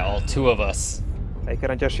 Yeah, all 2 of us. Hey,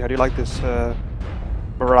 can I just how do you like this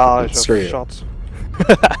barrage Screw of you. shots? New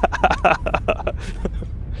target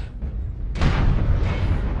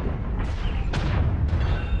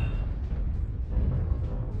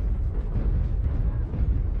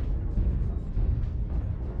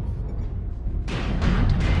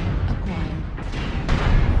acquired.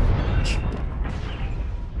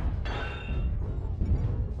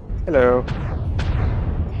 Hello.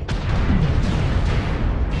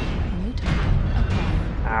 New target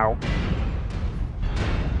acquired. Ow.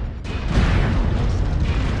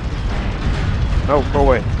 No, go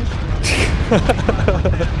away. The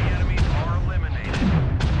enemies are eliminated.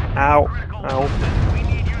 Ow. Critical Ow. losses. We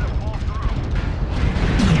need you to pull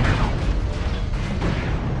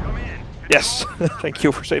through. Come in. Yes. Thank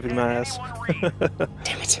you for saving my ass.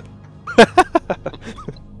 Damn it.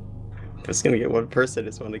 If it's gonna get one person, I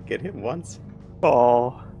just want to get him once.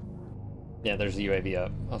 Oh. Yeah, there's a UAV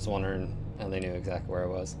up. I was wondering how they knew exactly where I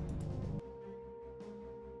was.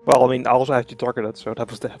 Well, I mean, I also had to target it, so that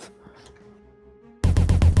was that.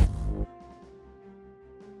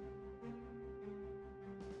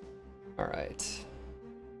 Alright.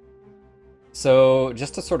 So,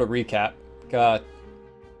 just to sort of recap, got...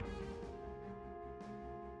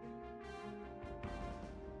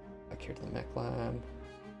 Back here to the mech lab.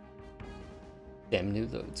 Damn new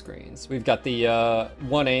load screens. We've got the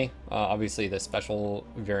 1A, obviously the special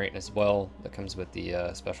variant as well that comes with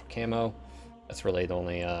the special camo. That's really the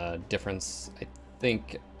only difference. I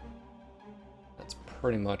think that's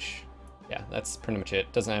pretty much, yeah, that's pretty much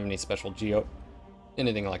it. Doesn't have any special geo,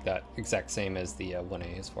 anything like that. Exact same as the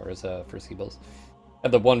 1A as far as first keybills.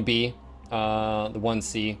 Have the 1B, the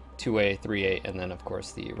 1C, 2A, 3A, and then of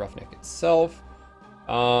course the Roughneck itself.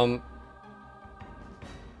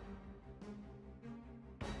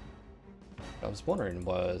 I was wondering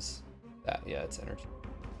was that, yeah, it's energy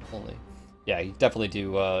only. Yeah, you definitely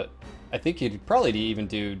do. I think you'd probably even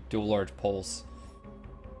do dual large pulse,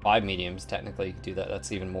 5 mediums. Technically, you could do that.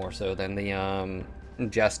 That's even more so than the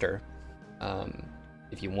Jester,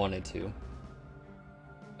 if you wanted to.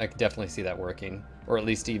 I could definitely see that working, or at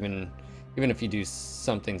least even if you do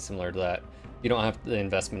something similar to that, you don't have the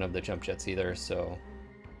investment of the jump jets either. So,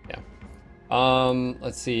 yeah.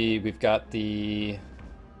 Let's see. We've got the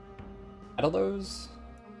out of those.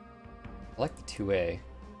 I like the 2A,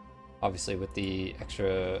 obviously with the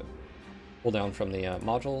extra cooldown from the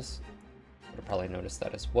modules. Would have probably noticed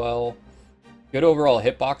that as well. Good overall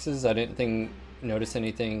hitboxes. I didn't notice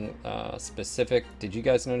anything specific. Did you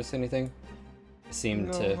guys notice anything? It seemed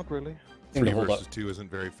No, not really. 3 versus 2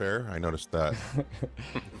 isn't very fair. I noticed that.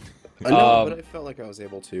 No, but I felt like I was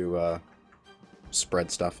able to spread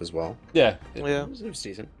stuff as well. Yeah. Yeah. It was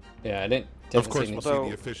decent. Yeah, I didn't. Of course, see we'll any- see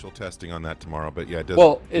the official testing on that tomorrow. But yeah, it does.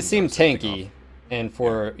 Well, it seemed something tanky, off. and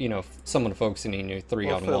for someone focusing you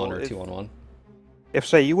 3-on-1 Phil, or if- 2-on-1. If,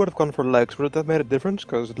 say, you would have gone for legs, would that have made a difference?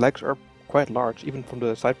 Because legs are quite large, even from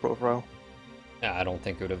the side profile. Yeah, I don't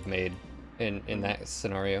think it would have made in that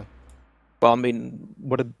scenario. Well, I mean,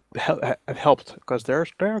 would it have helped? Because they're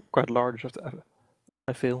quite large,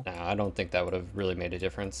 I feel. No, I don't think that would have really made a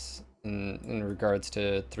difference in regards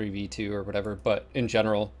to 3v2 or whatever. But in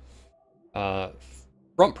general,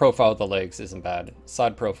 front profile of the legs isn't bad.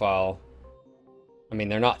 Side profile, I mean,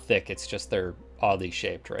 they're not thick. It's just they're oddly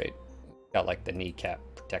shaped, right? Got like the kneecap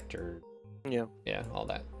protector. Yeah. Yeah, all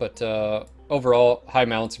that. But overall, high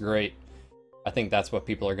mount's great. I think that's what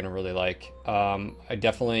people are going to really like. I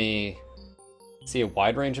definitely see a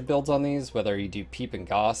wide range of builds on these, whether you do Peep and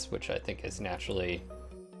Goss, which I think is naturally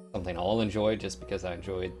something I'll enjoy just because I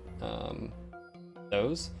enjoyed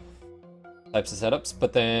those types of setups.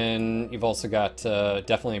 But then you've also got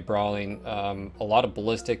definitely brawling, a lot of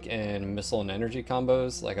ballistic and missile and energy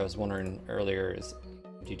combos. Like I was wondering earlier,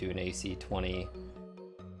 would you do an AC-20?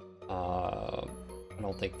 I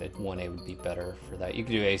don't think that 1A would be better for that. You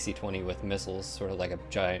could do AC-20 with missiles, sort of like a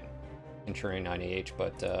giant Centurion 90H,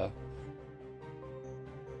 but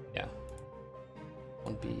yeah.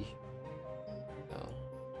 1B. No.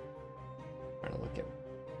 Trying to look at.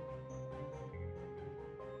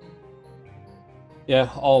 Yeah,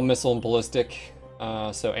 all missile and ballistic,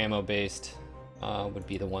 so ammo based would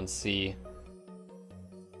be the 1C.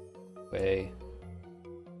 2A.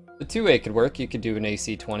 The 2A could work. You could do an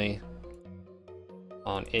AC-20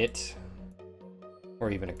 on it,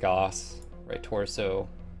 or even a Goss, right? Torso,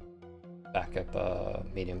 backup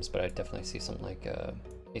mediums, but I'd definitely see something like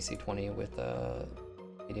AC-20 with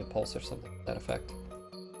medium pulse or something to that effect.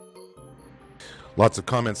 Lots of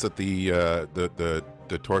comments that the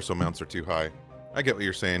torso mounts are too high. I get what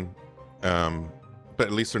you're saying, but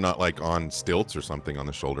at least they're not like on stilts or something on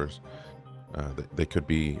the shoulders. They could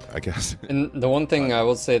be, I guess. And the one thing I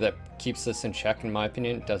will say that keeps this in check, in my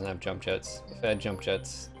opinion, it doesn't have jump jets. If it had jump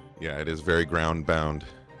jets, Yeah, it is very ground bound.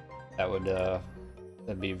 that would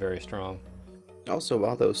that'd be very strong. Also,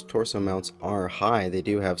 while those torso mounts are high, they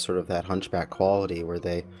do have sort of that hunchback quality where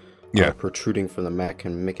they Yeah. protruding from the mech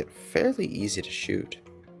can make it fairly easy to shoot.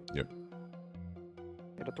 Yep.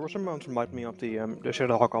 Yeah, the torso mounts remind me of the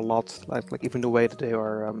Shadowhawk a lot. Like even the way that they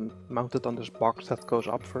are mounted on this box that goes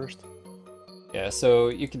up first. Yeah, so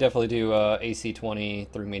you could definitely do AC-20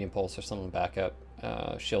 through medium pulse or something backup.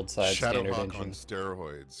 Shield side, standard Shadowhawk engine. on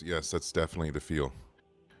steroids. Yes, that's definitely the feel.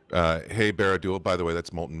 Hey, Baradul, by the way,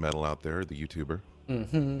 that's Molten Metal out there, the YouTuber.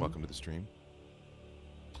 Mm-hmm. Welcome to the stream.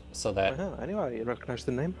 So that Anyway, you recognize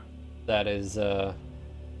the name? that is that.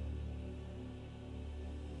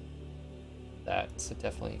 So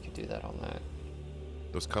definitely you could do that on that.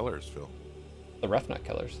 Those colors, Phil. The Roughneck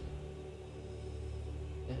colors.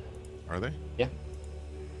 Are they? Yeah.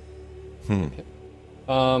 Hmm.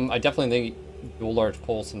 I definitely think dual large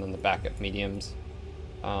pulse and then the backup mediums.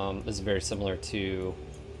 This is very similar to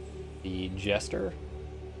the Jester.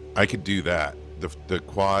 I could do that. The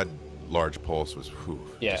quad large pulse was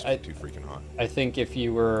Yeah, just too freaking hot. I think if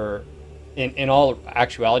you were, in all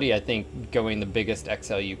actuality, I think going the biggest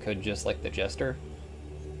XL you could, just like the Jester.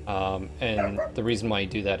 And the reason why you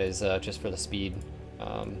do that is just for the speed.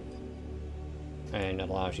 And it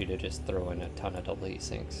allows you to just throw in a ton of double heat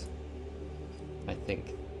sinks, I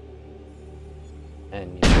think.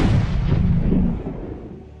 And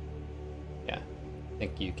yeah, I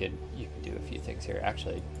think you could do a few things here.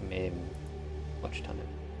 Actually, made much ton of.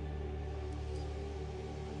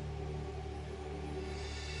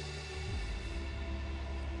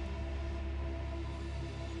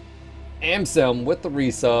 Amselm with the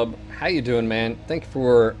resub. How you doing, man? Thank you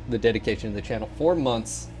for the dedication to the channel. 4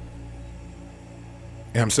 months.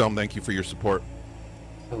 Amselm, thank you for your support.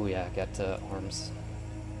 Oh yeah, I got arms.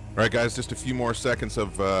 All right, guys, just a few more seconds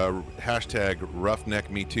of hashtag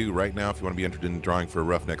 #RoughneckMeToo right now. If you want to be entered in the drawing for a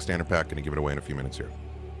Roughneck standard pack, going to give it away in a few minutes here.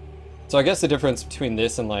 So I guess the difference between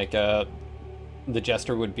this and like the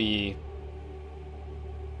Jester would be,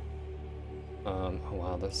 oh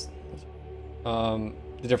wow,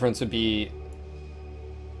 the difference would be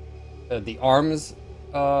the arms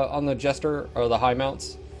on the Jester are the high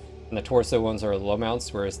mounts, and the torso ones are the low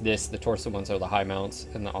mounts. Whereas the torso ones are the high mounts,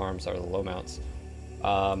 and the arms are the low mounts.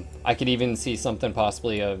 I could even see something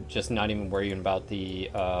possibly of just not even worrying about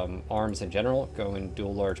the arms in general, going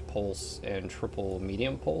dual large pulse and triple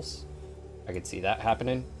medium pulse. I could see that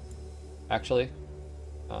happening, actually.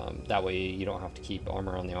 That way you don't have to keep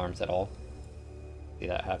armor on the arms at all. See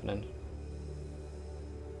that happening.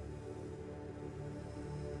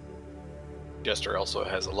 Jester also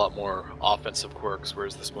has a lot more offensive quirks,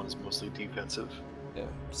 whereas this one's mostly defensive. Yeah,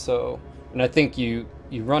 so, and I think you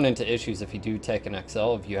run into issues if you do take an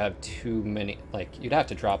XL, if you have too many, like, you'd have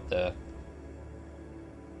to drop the,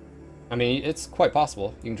 I mean, it's quite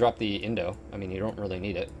possible. You can drop the Indo. I mean, you don't really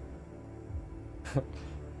need it.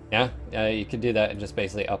 Yeah, you could do that and just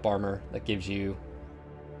basically up armor. That gives you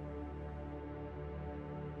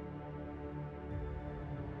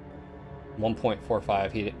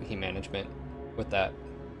 1.45 heat management with that.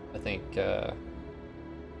 I think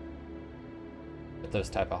with those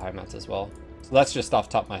type of high mounts as well. So that's just off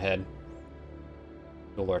the top of my head.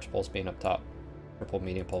 Dual large pulse being up top, triple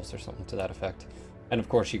medium pulse or something to that effect. And of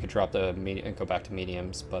course you could drop the medium and go back to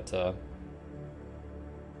mediums, but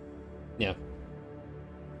yeah.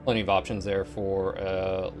 Plenty of options there for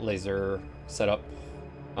laser setup.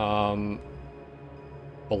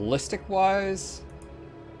 Ballistic wise,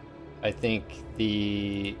 I think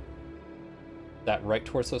that right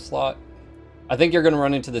torso slot, I think you're going to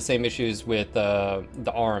run into the same issues with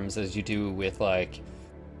the arms as you do with, like,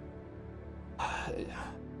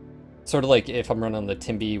 sort of like if I'm running the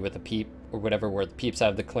Timby with a peep or whatever, where the peeps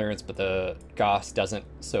have the clearance but the Goss doesn't,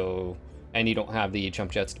 so, and you don't have the jump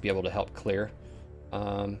jets to be able to help clear.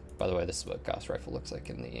 By the way, this is what Goss rifle looks like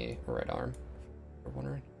in the right arm, if you're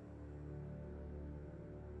wondering.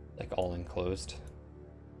 Like all enclosed.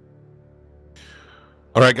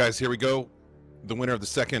 All right, guys, here we go. The winner of the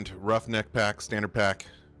second Roughneck pack, standard pack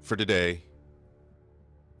for today.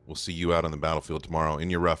 We'll see you out on the battlefield tomorrow in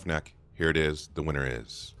your Roughneck. Here it is. The winner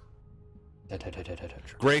is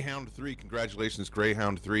Greyhound 3. Congratulations,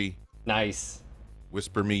 Greyhound 3. Nice.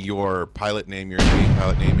 Whisper me your pilot name, your name,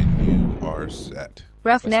 pilot name, and you are set.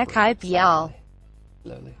 Roughneck hype, y'all.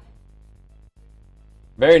 Slowly.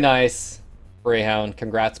 Very nice, Greyhound.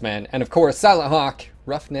 Congrats, man. And of course, Silent Hawk,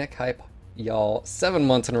 Roughneck hype, y'all. 7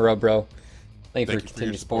 months in a row, bro. Thank you for your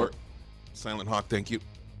continued support. Silent Hawk, thank you.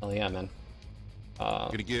 Oh yeah, man.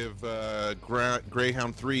 Gonna give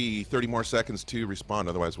Greyhound 3 30 more seconds to respond,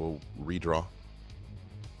 otherwise we'll redraw.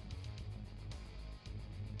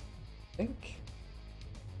 I think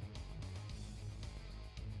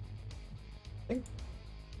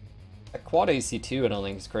that quad AC2 I don't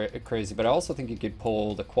think is crazy, but I also think you could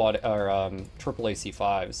pull the quad or triple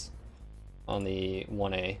AC5s on the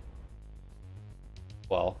 1A.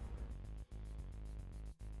 Well,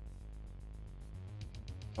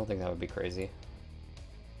 I don't think that would be crazy.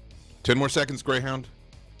 10 more seconds, Greyhound.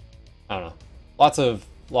 I don't know.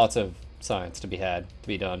 Lots of science to be had, to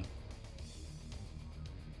be done.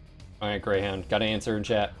 All right, Greyhound, got an answer in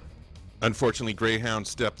chat. Unfortunately, Greyhound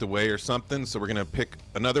stepped away or something, so we're gonna pick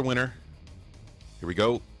another winner. Here we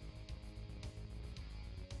go.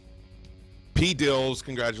 P Dills,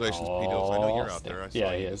 congratulations, P Dills. I know you're out there. I saw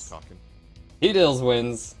yeah, you he just is. talking. P Dills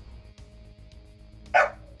wins.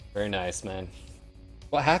 Very nice, man.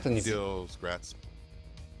 What happens? P Dills, congrats.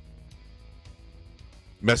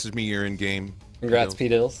 Message me your in-game. Congrats, P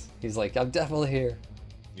Dills. He's like, I'm definitely here.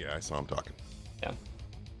 Yeah, I saw him talking. Yeah.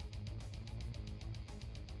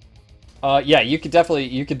 Yeah, you could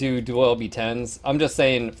do dual LB10s. I'm just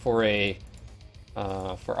saying for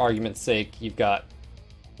argument's sake, you've got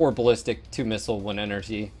 4 ballistic, 2 missile, 1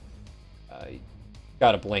 energy.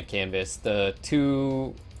 Got a blank canvas. The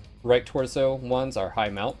 2 right torso ones are high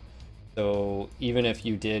mount. So even if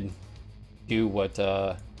you did do what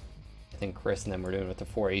I think Chris and them were doing with the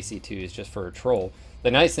 4 AC2s just for a troll,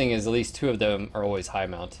 the nice thing is at least 2 of them are always high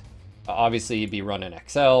mount. Obviously, you'd be running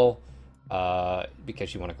XL.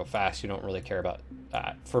 Because you want to go fast, you don't really care about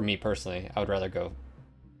that. For me personally, I would rather go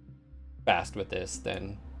fast with this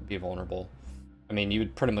than be vulnerable. I mean, you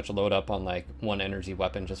would pretty much load up on like 1 energy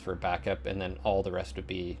weapon just for backup, and then all the rest would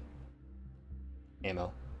be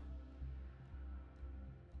ammo.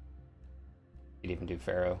 You'd even do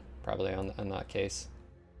Pharaoh probably on that case.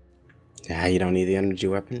 Yeah, you don't need the energy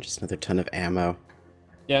weapon, just another ton of ammo.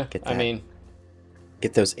 Yeah, Get I that. mean,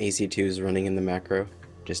 Get those AC2s running in the macro.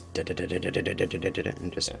 Just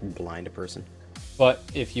and just blind a person. but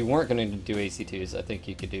if you weren't going to do AC2s, I think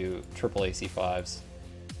you could do triple AC5s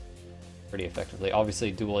pretty effectively.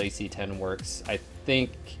 Obviously, dual AC10 works. I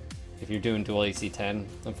think if you're doing dual AC10,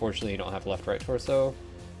 unfortunately, you don't have left-right torso.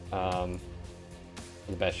 The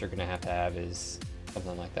best you're going to have is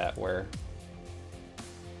something like that, where...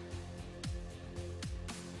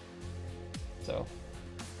 So...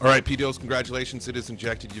 All right, P-Dills, congratulations. It is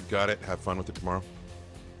injected. You've got it. Have fun with it tomorrow.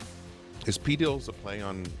 Is P-Dills a play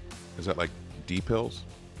on... Is that like D-pills?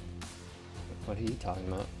 What are you talking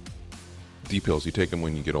about? D-pills, you take them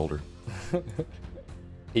when you get older.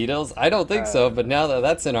 P-Dills? I don't think so, but now that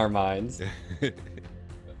that's in our minds...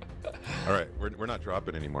 All right, we're not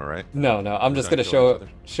dropping anymore, right? No, I'm just going to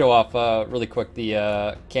show off really quick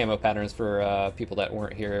the camo patterns for people that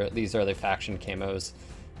weren't here. These are the faction camos.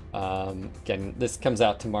 Again, this comes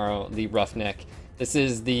out tomorrow, the Roughneck. This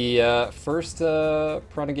is the first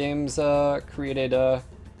Piranha Games created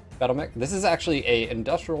battle mech. This is actually a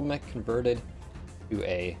industrial mech converted to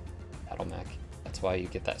a battle mech. That's why you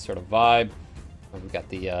get that sort of vibe. We've got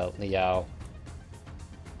the Liao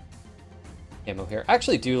camo here. I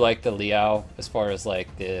actually do like the Liao as far as like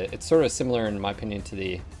it's sort of similar in my opinion to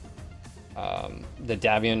the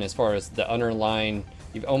Davion as far as the underline.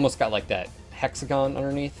 You've almost got like that hexagon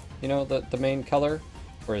underneath, you know, the main color,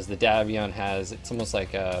 whereas the Davion has, it's almost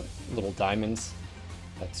like little diamonds.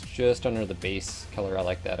 That's just under the base color. I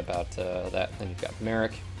like that about that. Then you've got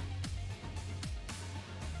Merrick.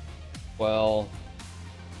 Well,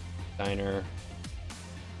 Diner,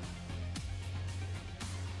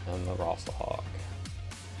 and the Rosselhawk.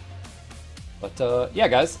 But yeah,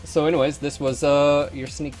 guys, so anyways, this was your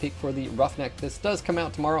sneak peek for the Roughneck. This does come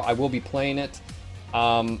out tomorrow. I will be playing it.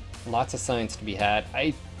 Lots of science to be had.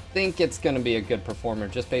 I think it's going to be a good performer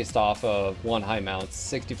just based off of one high mounts,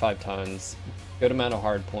 65 tons, good amount of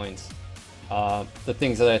hard points. The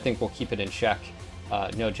things that I think will keep it in check,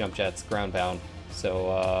 no jump jets, ground bound.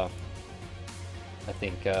 So I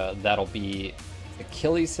think that'll be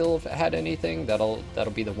Achilles heel if it had anything. That'll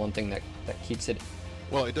be the one thing that keeps it.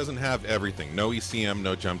 Well, it doesn't have everything. No ECM,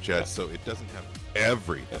 no jump jets, so it doesn't have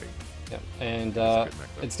everything. Yeah, and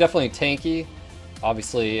it's definitely tanky.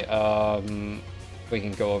 Obviously, we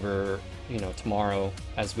can go over, you know, tomorrow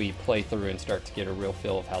as we play through and start to get a real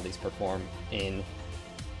feel of how these perform in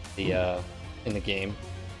the game.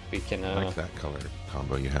 We can I like that color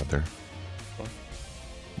combo you had there.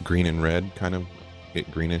 Green and red, kind of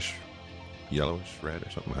greenish, yellowish red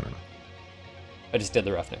or something. I don't know. I just did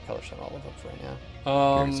the Roughneck colors on all of them for right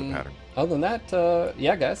now. Here's the pattern. Other than that,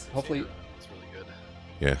 yeah, guys. Hopefully, It's really good.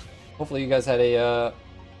 Yeah. hopefully you guys had a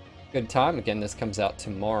good time. Again, this comes out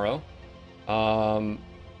tomorrow.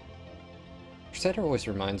 Crusader always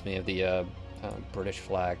reminds me of the British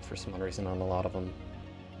flag for some odd reason on a lot of them.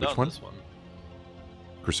 Which Not one? This one.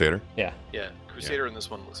 Crusader? Yeah. Yeah, Crusader in this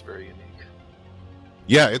one looks very unique.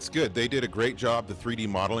 Yeah, it's good. They did a great job. The 3D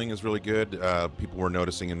modeling is really good. People were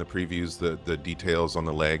noticing in the previews the details on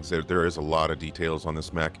the legs. There is a lot of details on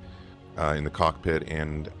this mech in the cockpit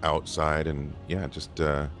and outside. And yeah, just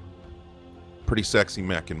pretty sexy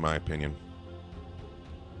mech in my opinion.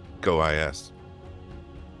 Go IS.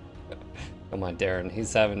 Come on, Darren.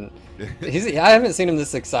 I haven't seen him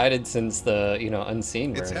this excited since the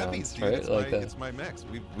Unseen It's were heavy, announced, dude. right? It's my mechs.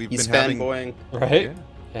 We've He's been having fanboying. right?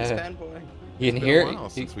 Yeah, He's Yeah. fanboying. You can it's hear been a while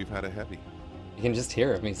since we've had a heavy. you can just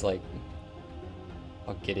hear him. He's like,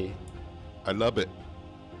 all giddy. I love it.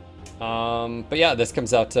 But yeah, this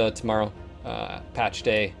comes out tomorrow, patch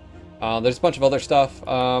day. There's a bunch of other stuff.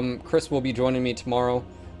 Chris will be joining me tomorrow,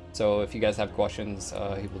 so if you guys have questions,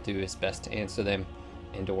 he will do his best to answer them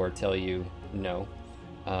and or tell you no.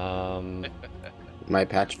 My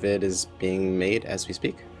patch vid is being made as we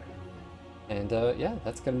speak. And yeah,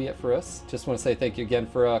 that's going to be it for us. Just want to say thank you again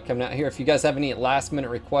for coming out here. If you guys have any last minute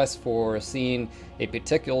requests for seeing a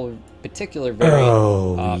particular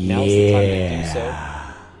variant, now's the time to do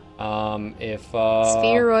so. If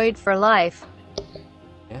Spheroid for life.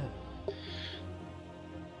 yeah,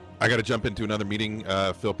 I got to jump into another meeting.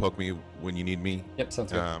 Phil, poke me when you need me. yep,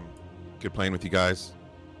 sounds good. Good playing with you guys,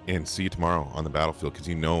 and see you tomorrow on the battlefield because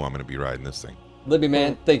you know I'm going to be riding this thing. Libby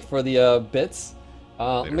man, thank you for the bits.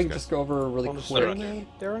 Let me guys. just go over really On the quick. stream,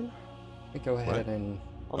 Darren? Let me go ahead and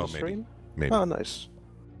On Oh, the maybe. stream? Maybe. Oh, nice.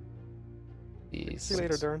 these. See you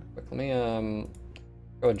later, Darren. Quick, let me go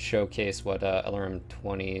ahead and showcase what LRM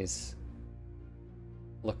 20s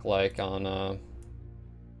look like on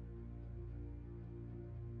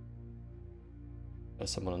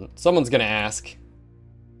someone's gonna ask.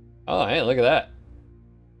 Oh, hey, look at that.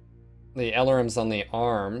 The LRMs on the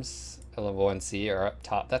arms, level 1C, are up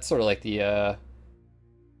top. That's sort of like the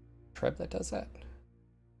Treb that does that.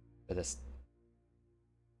 Or this.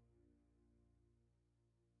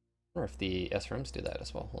 I wonder if the SRMs do that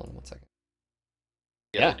as well. Hold on 1 second.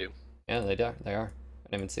 Yeah, they do. Yeah, they do. They are. I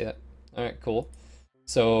didn't even see that. All right, cool.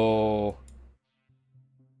 So,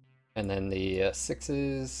 and then the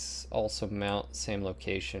 6s also mount same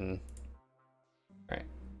location. All right,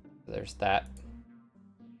 there's that.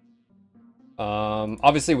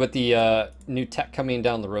 Obviously, with the new tech coming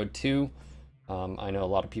down the road too, I know a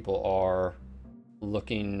lot of people are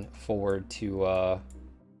looking forward to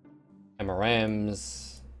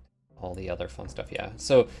MRMs, all the other fun stuff. Yeah,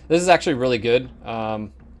 so this is actually really good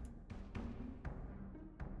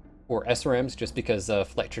for SRMs, just because of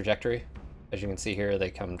flight trajectory. As you can see here, they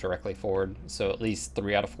come directly forward, so at least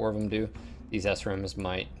 3 out of 4 of them do. These SRMs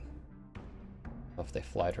might, if they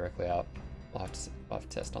fly directly out. I'll have to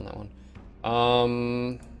test on that one.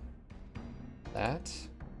 That.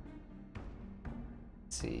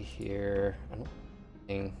 Let's see here. I don't think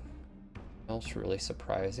anything else really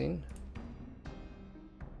surprising.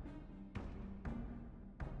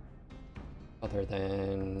 Other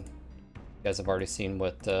than you guys have already seen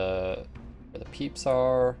what where the peeps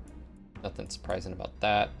are. Nothing surprising about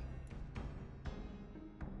that.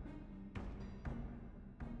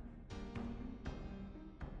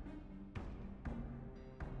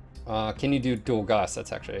 Can you do dual Gauss?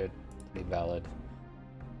 That's actually a pretty valid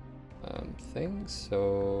thing.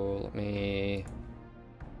 So let me,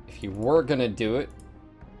 if you were gonna do it,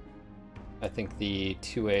 I think the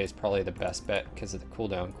 2A is probably the best bet because of the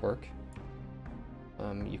cooldown quirk.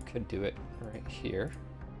 You could do it right here.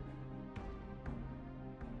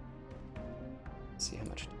 Let's see how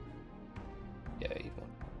much. Yeah, you'd want.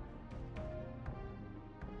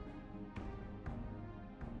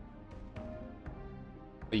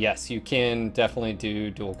 But yes, you can definitely do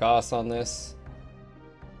dual Gauss on this.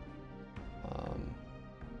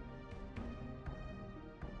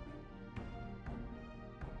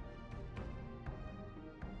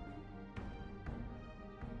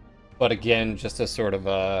 But again, just to sort of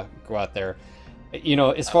go out there, you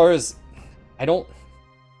know, as far as I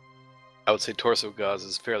would say Torso Gauze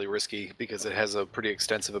is fairly risky because it has a pretty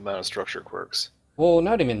extensive amount of structure quirks. Well,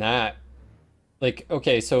 not even that. Like,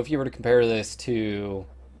 okay, so if you were to compare this to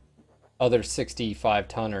other 65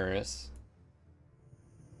 tonners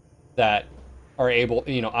that are able,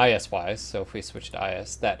 you know, IS wise, so if we switch to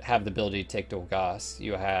IS, that have the ability to take dual Gauss,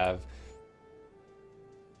 you have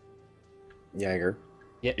Jaeger.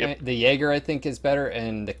 Yeah, Yep. the Jaeger I think is better,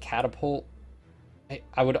 and the Catapult,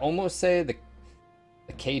 I would almost say the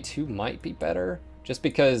K2 might be better, just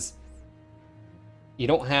because you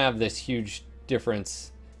don't have this huge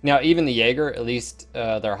difference. Now, even the Jaeger, at least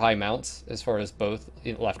they're high mounts as far as both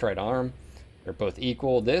left, right arm. They're both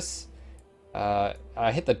equal. This, I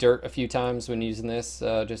hit the dirt a few times when using this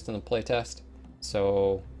just in the playtest,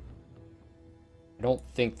 so I don't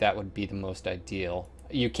think that would be the most ideal.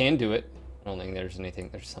 You can do it. I don't think there's anything.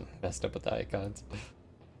 There's something messed up with the icons.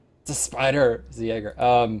 It's a spider. It's a Jaeger.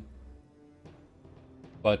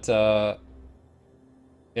 But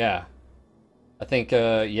yeah, I think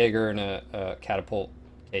Jaeger and a Catapult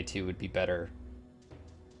K2 would be better,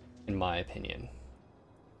 in my opinion.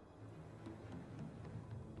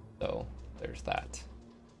 So there's that,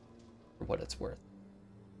 for what it's worth.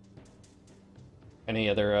 Any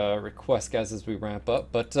other requests, guys, as we wrap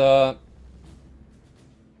up? But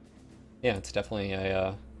yeah, it's definitely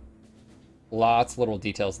a lots of little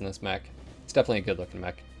details in this mech. It's definitely a good looking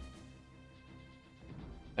mech.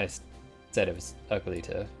 I said it was ugly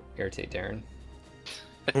to irritate Darren.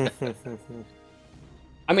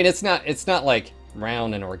 I mean, it's not like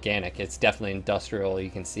round and organic. It's definitely industrial.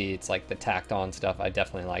 You can see it's like the tacked on stuff. I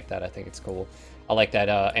definitely like that. I think it's cool. I like that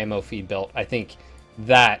ammo feed belt. I think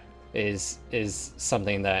that is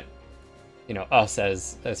something that, you know, us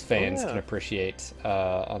as fans can appreciate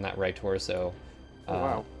on that right torso.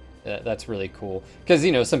 Wow. That's really cool. Because,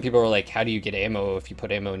 you know, some people are like, how do you get ammo if you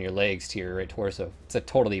put ammo in your legs to your right torso? It's a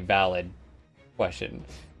totally valid question.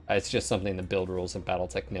 It's just something the build rules of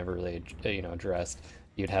Battletech never really, you know, addressed.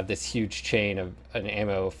 You'd have this huge chain of an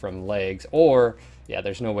ammo from legs, or, yeah,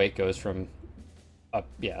 there's no way it goes from up.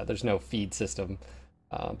 Yeah, there's no feed system.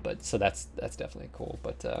 But so that's definitely cool.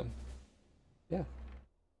 But yeah.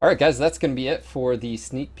 All right, guys, that's going to be it for the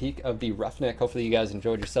sneak peek of the Roughneck. Hopefully you guys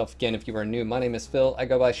enjoyed yourself. Again, if you are new, my name is Phil. I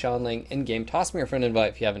go by Sean Lang in-game. Toss me a friend invite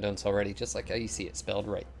if you haven't done so already, just like how you see it spelled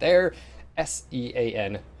right there.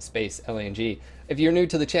 SEAN space LANG. If you're new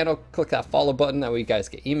to the channel, click that follow button. That way you guys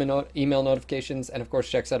get email notifications. And of course,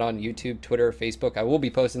 check us out on YouTube, Twitter, Facebook. I will be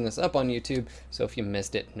posting this up on YouTube. So if you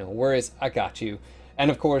missed it, no worries. I got you.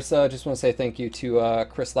 And of course, just want to say thank you to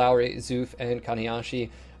Chris Lowry, Zoof, and Kaniyashi.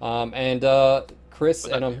 Chris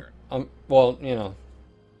and well, you know,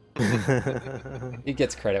 he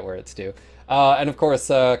gets credit where it's due. And of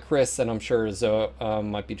course, Chris and I'm sure Zoe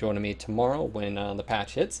might be joining me tomorrow when the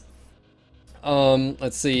patch hits.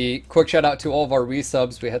 Let's see. Quick shout out to all of our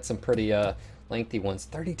resubs. We had some pretty lengthy ones.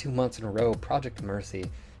 32 months in a row. Project Mercy.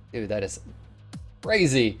 Dude, that is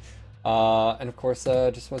crazy. And of course,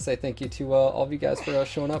 just want to say thank you to all of you guys for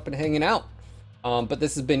showing up and hanging out. But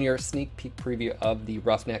this has been your sneak peek preview of the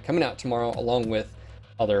Roughneck coming out tomorrow, along with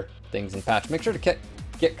other things in patch. Make sure to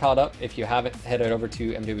get caught up. If you haven't, head over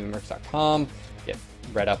to mwmercs.com. Get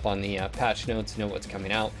read up on the patch notes, know what's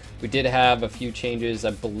coming out. We did have a few changes,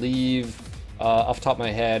 I believe. Off the top of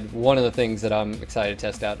my head, one of the things that I'm excited to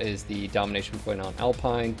test out is the domination point on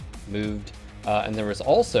Alpine moved. And there was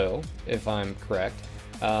also, if I'm correct,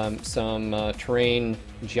 some terrain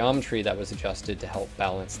geometry that was adjusted to help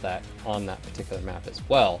balance that on that particular map as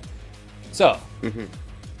well. So,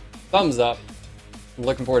 thumbs up. I'm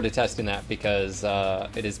looking forward to testing that because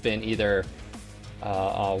it has been either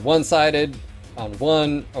one-sided on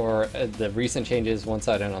one or the recent changes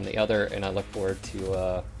one-sided on the other, and I look forward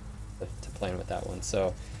to playing with that one.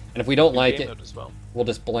 So, and if we don't like it, we'll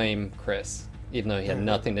just blame Chris, even though he had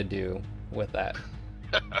nothing to do with that.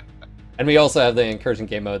 And we also have the encouraging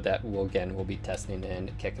game mode that we'll be testing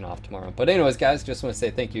and kicking off tomorrow. But anyways, guys, just want to say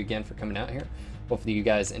thank you again for coming out here. Hopefully you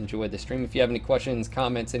guys enjoyed the stream. If you have any questions,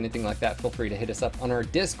 comments, anything like that, feel free to hit us up on our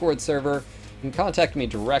Discord server. You can contact me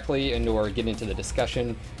directly and or get into the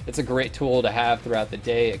discussion. It's a great tool to have throughout the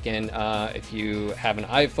day. Again, if you have an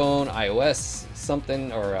iPhone, iOS,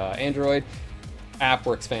 something, or Android, app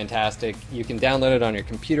works fantastic. You can download it on your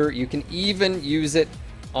computer. You can even use it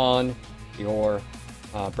on your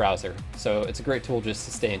browser. So it's a great tool just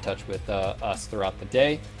to stay in touch with us throughout the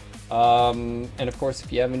day. And of course,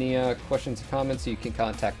 if you have any questions or comments, you can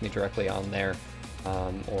contact me directly on there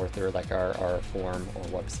or through like our forum or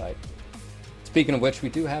website. Speaking of which, we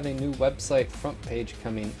do have a new website front page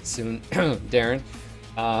coming soon, Darren,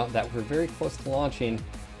 that we're very close to launching.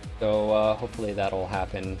 So hopefully that'll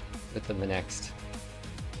happen within the next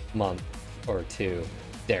month or two,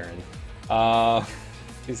 Darren.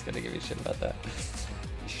 He's gonna give me shit about that.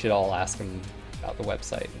 You should all ask him about the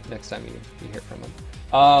website next time you hear from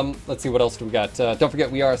him. Let's see, what else do we got? Don't forget,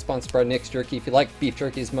 we are sponsored by Nick's Jerky. If you like beef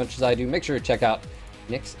jerky as much as I do, make sure to check out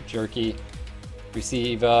Nick's Jerky.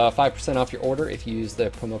 Receive 5% off your order if you use the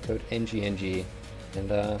promo code NGNG. And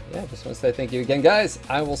yeah, just want to say thank you again, guys.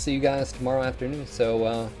 I will see you guys tomorrow afternoon.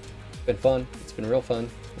 So it's been fun. It's been real fun.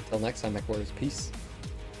 Until next time, my quarters. Peace.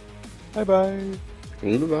 Bye-bye.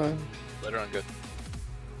 Goodbye. Later on, good.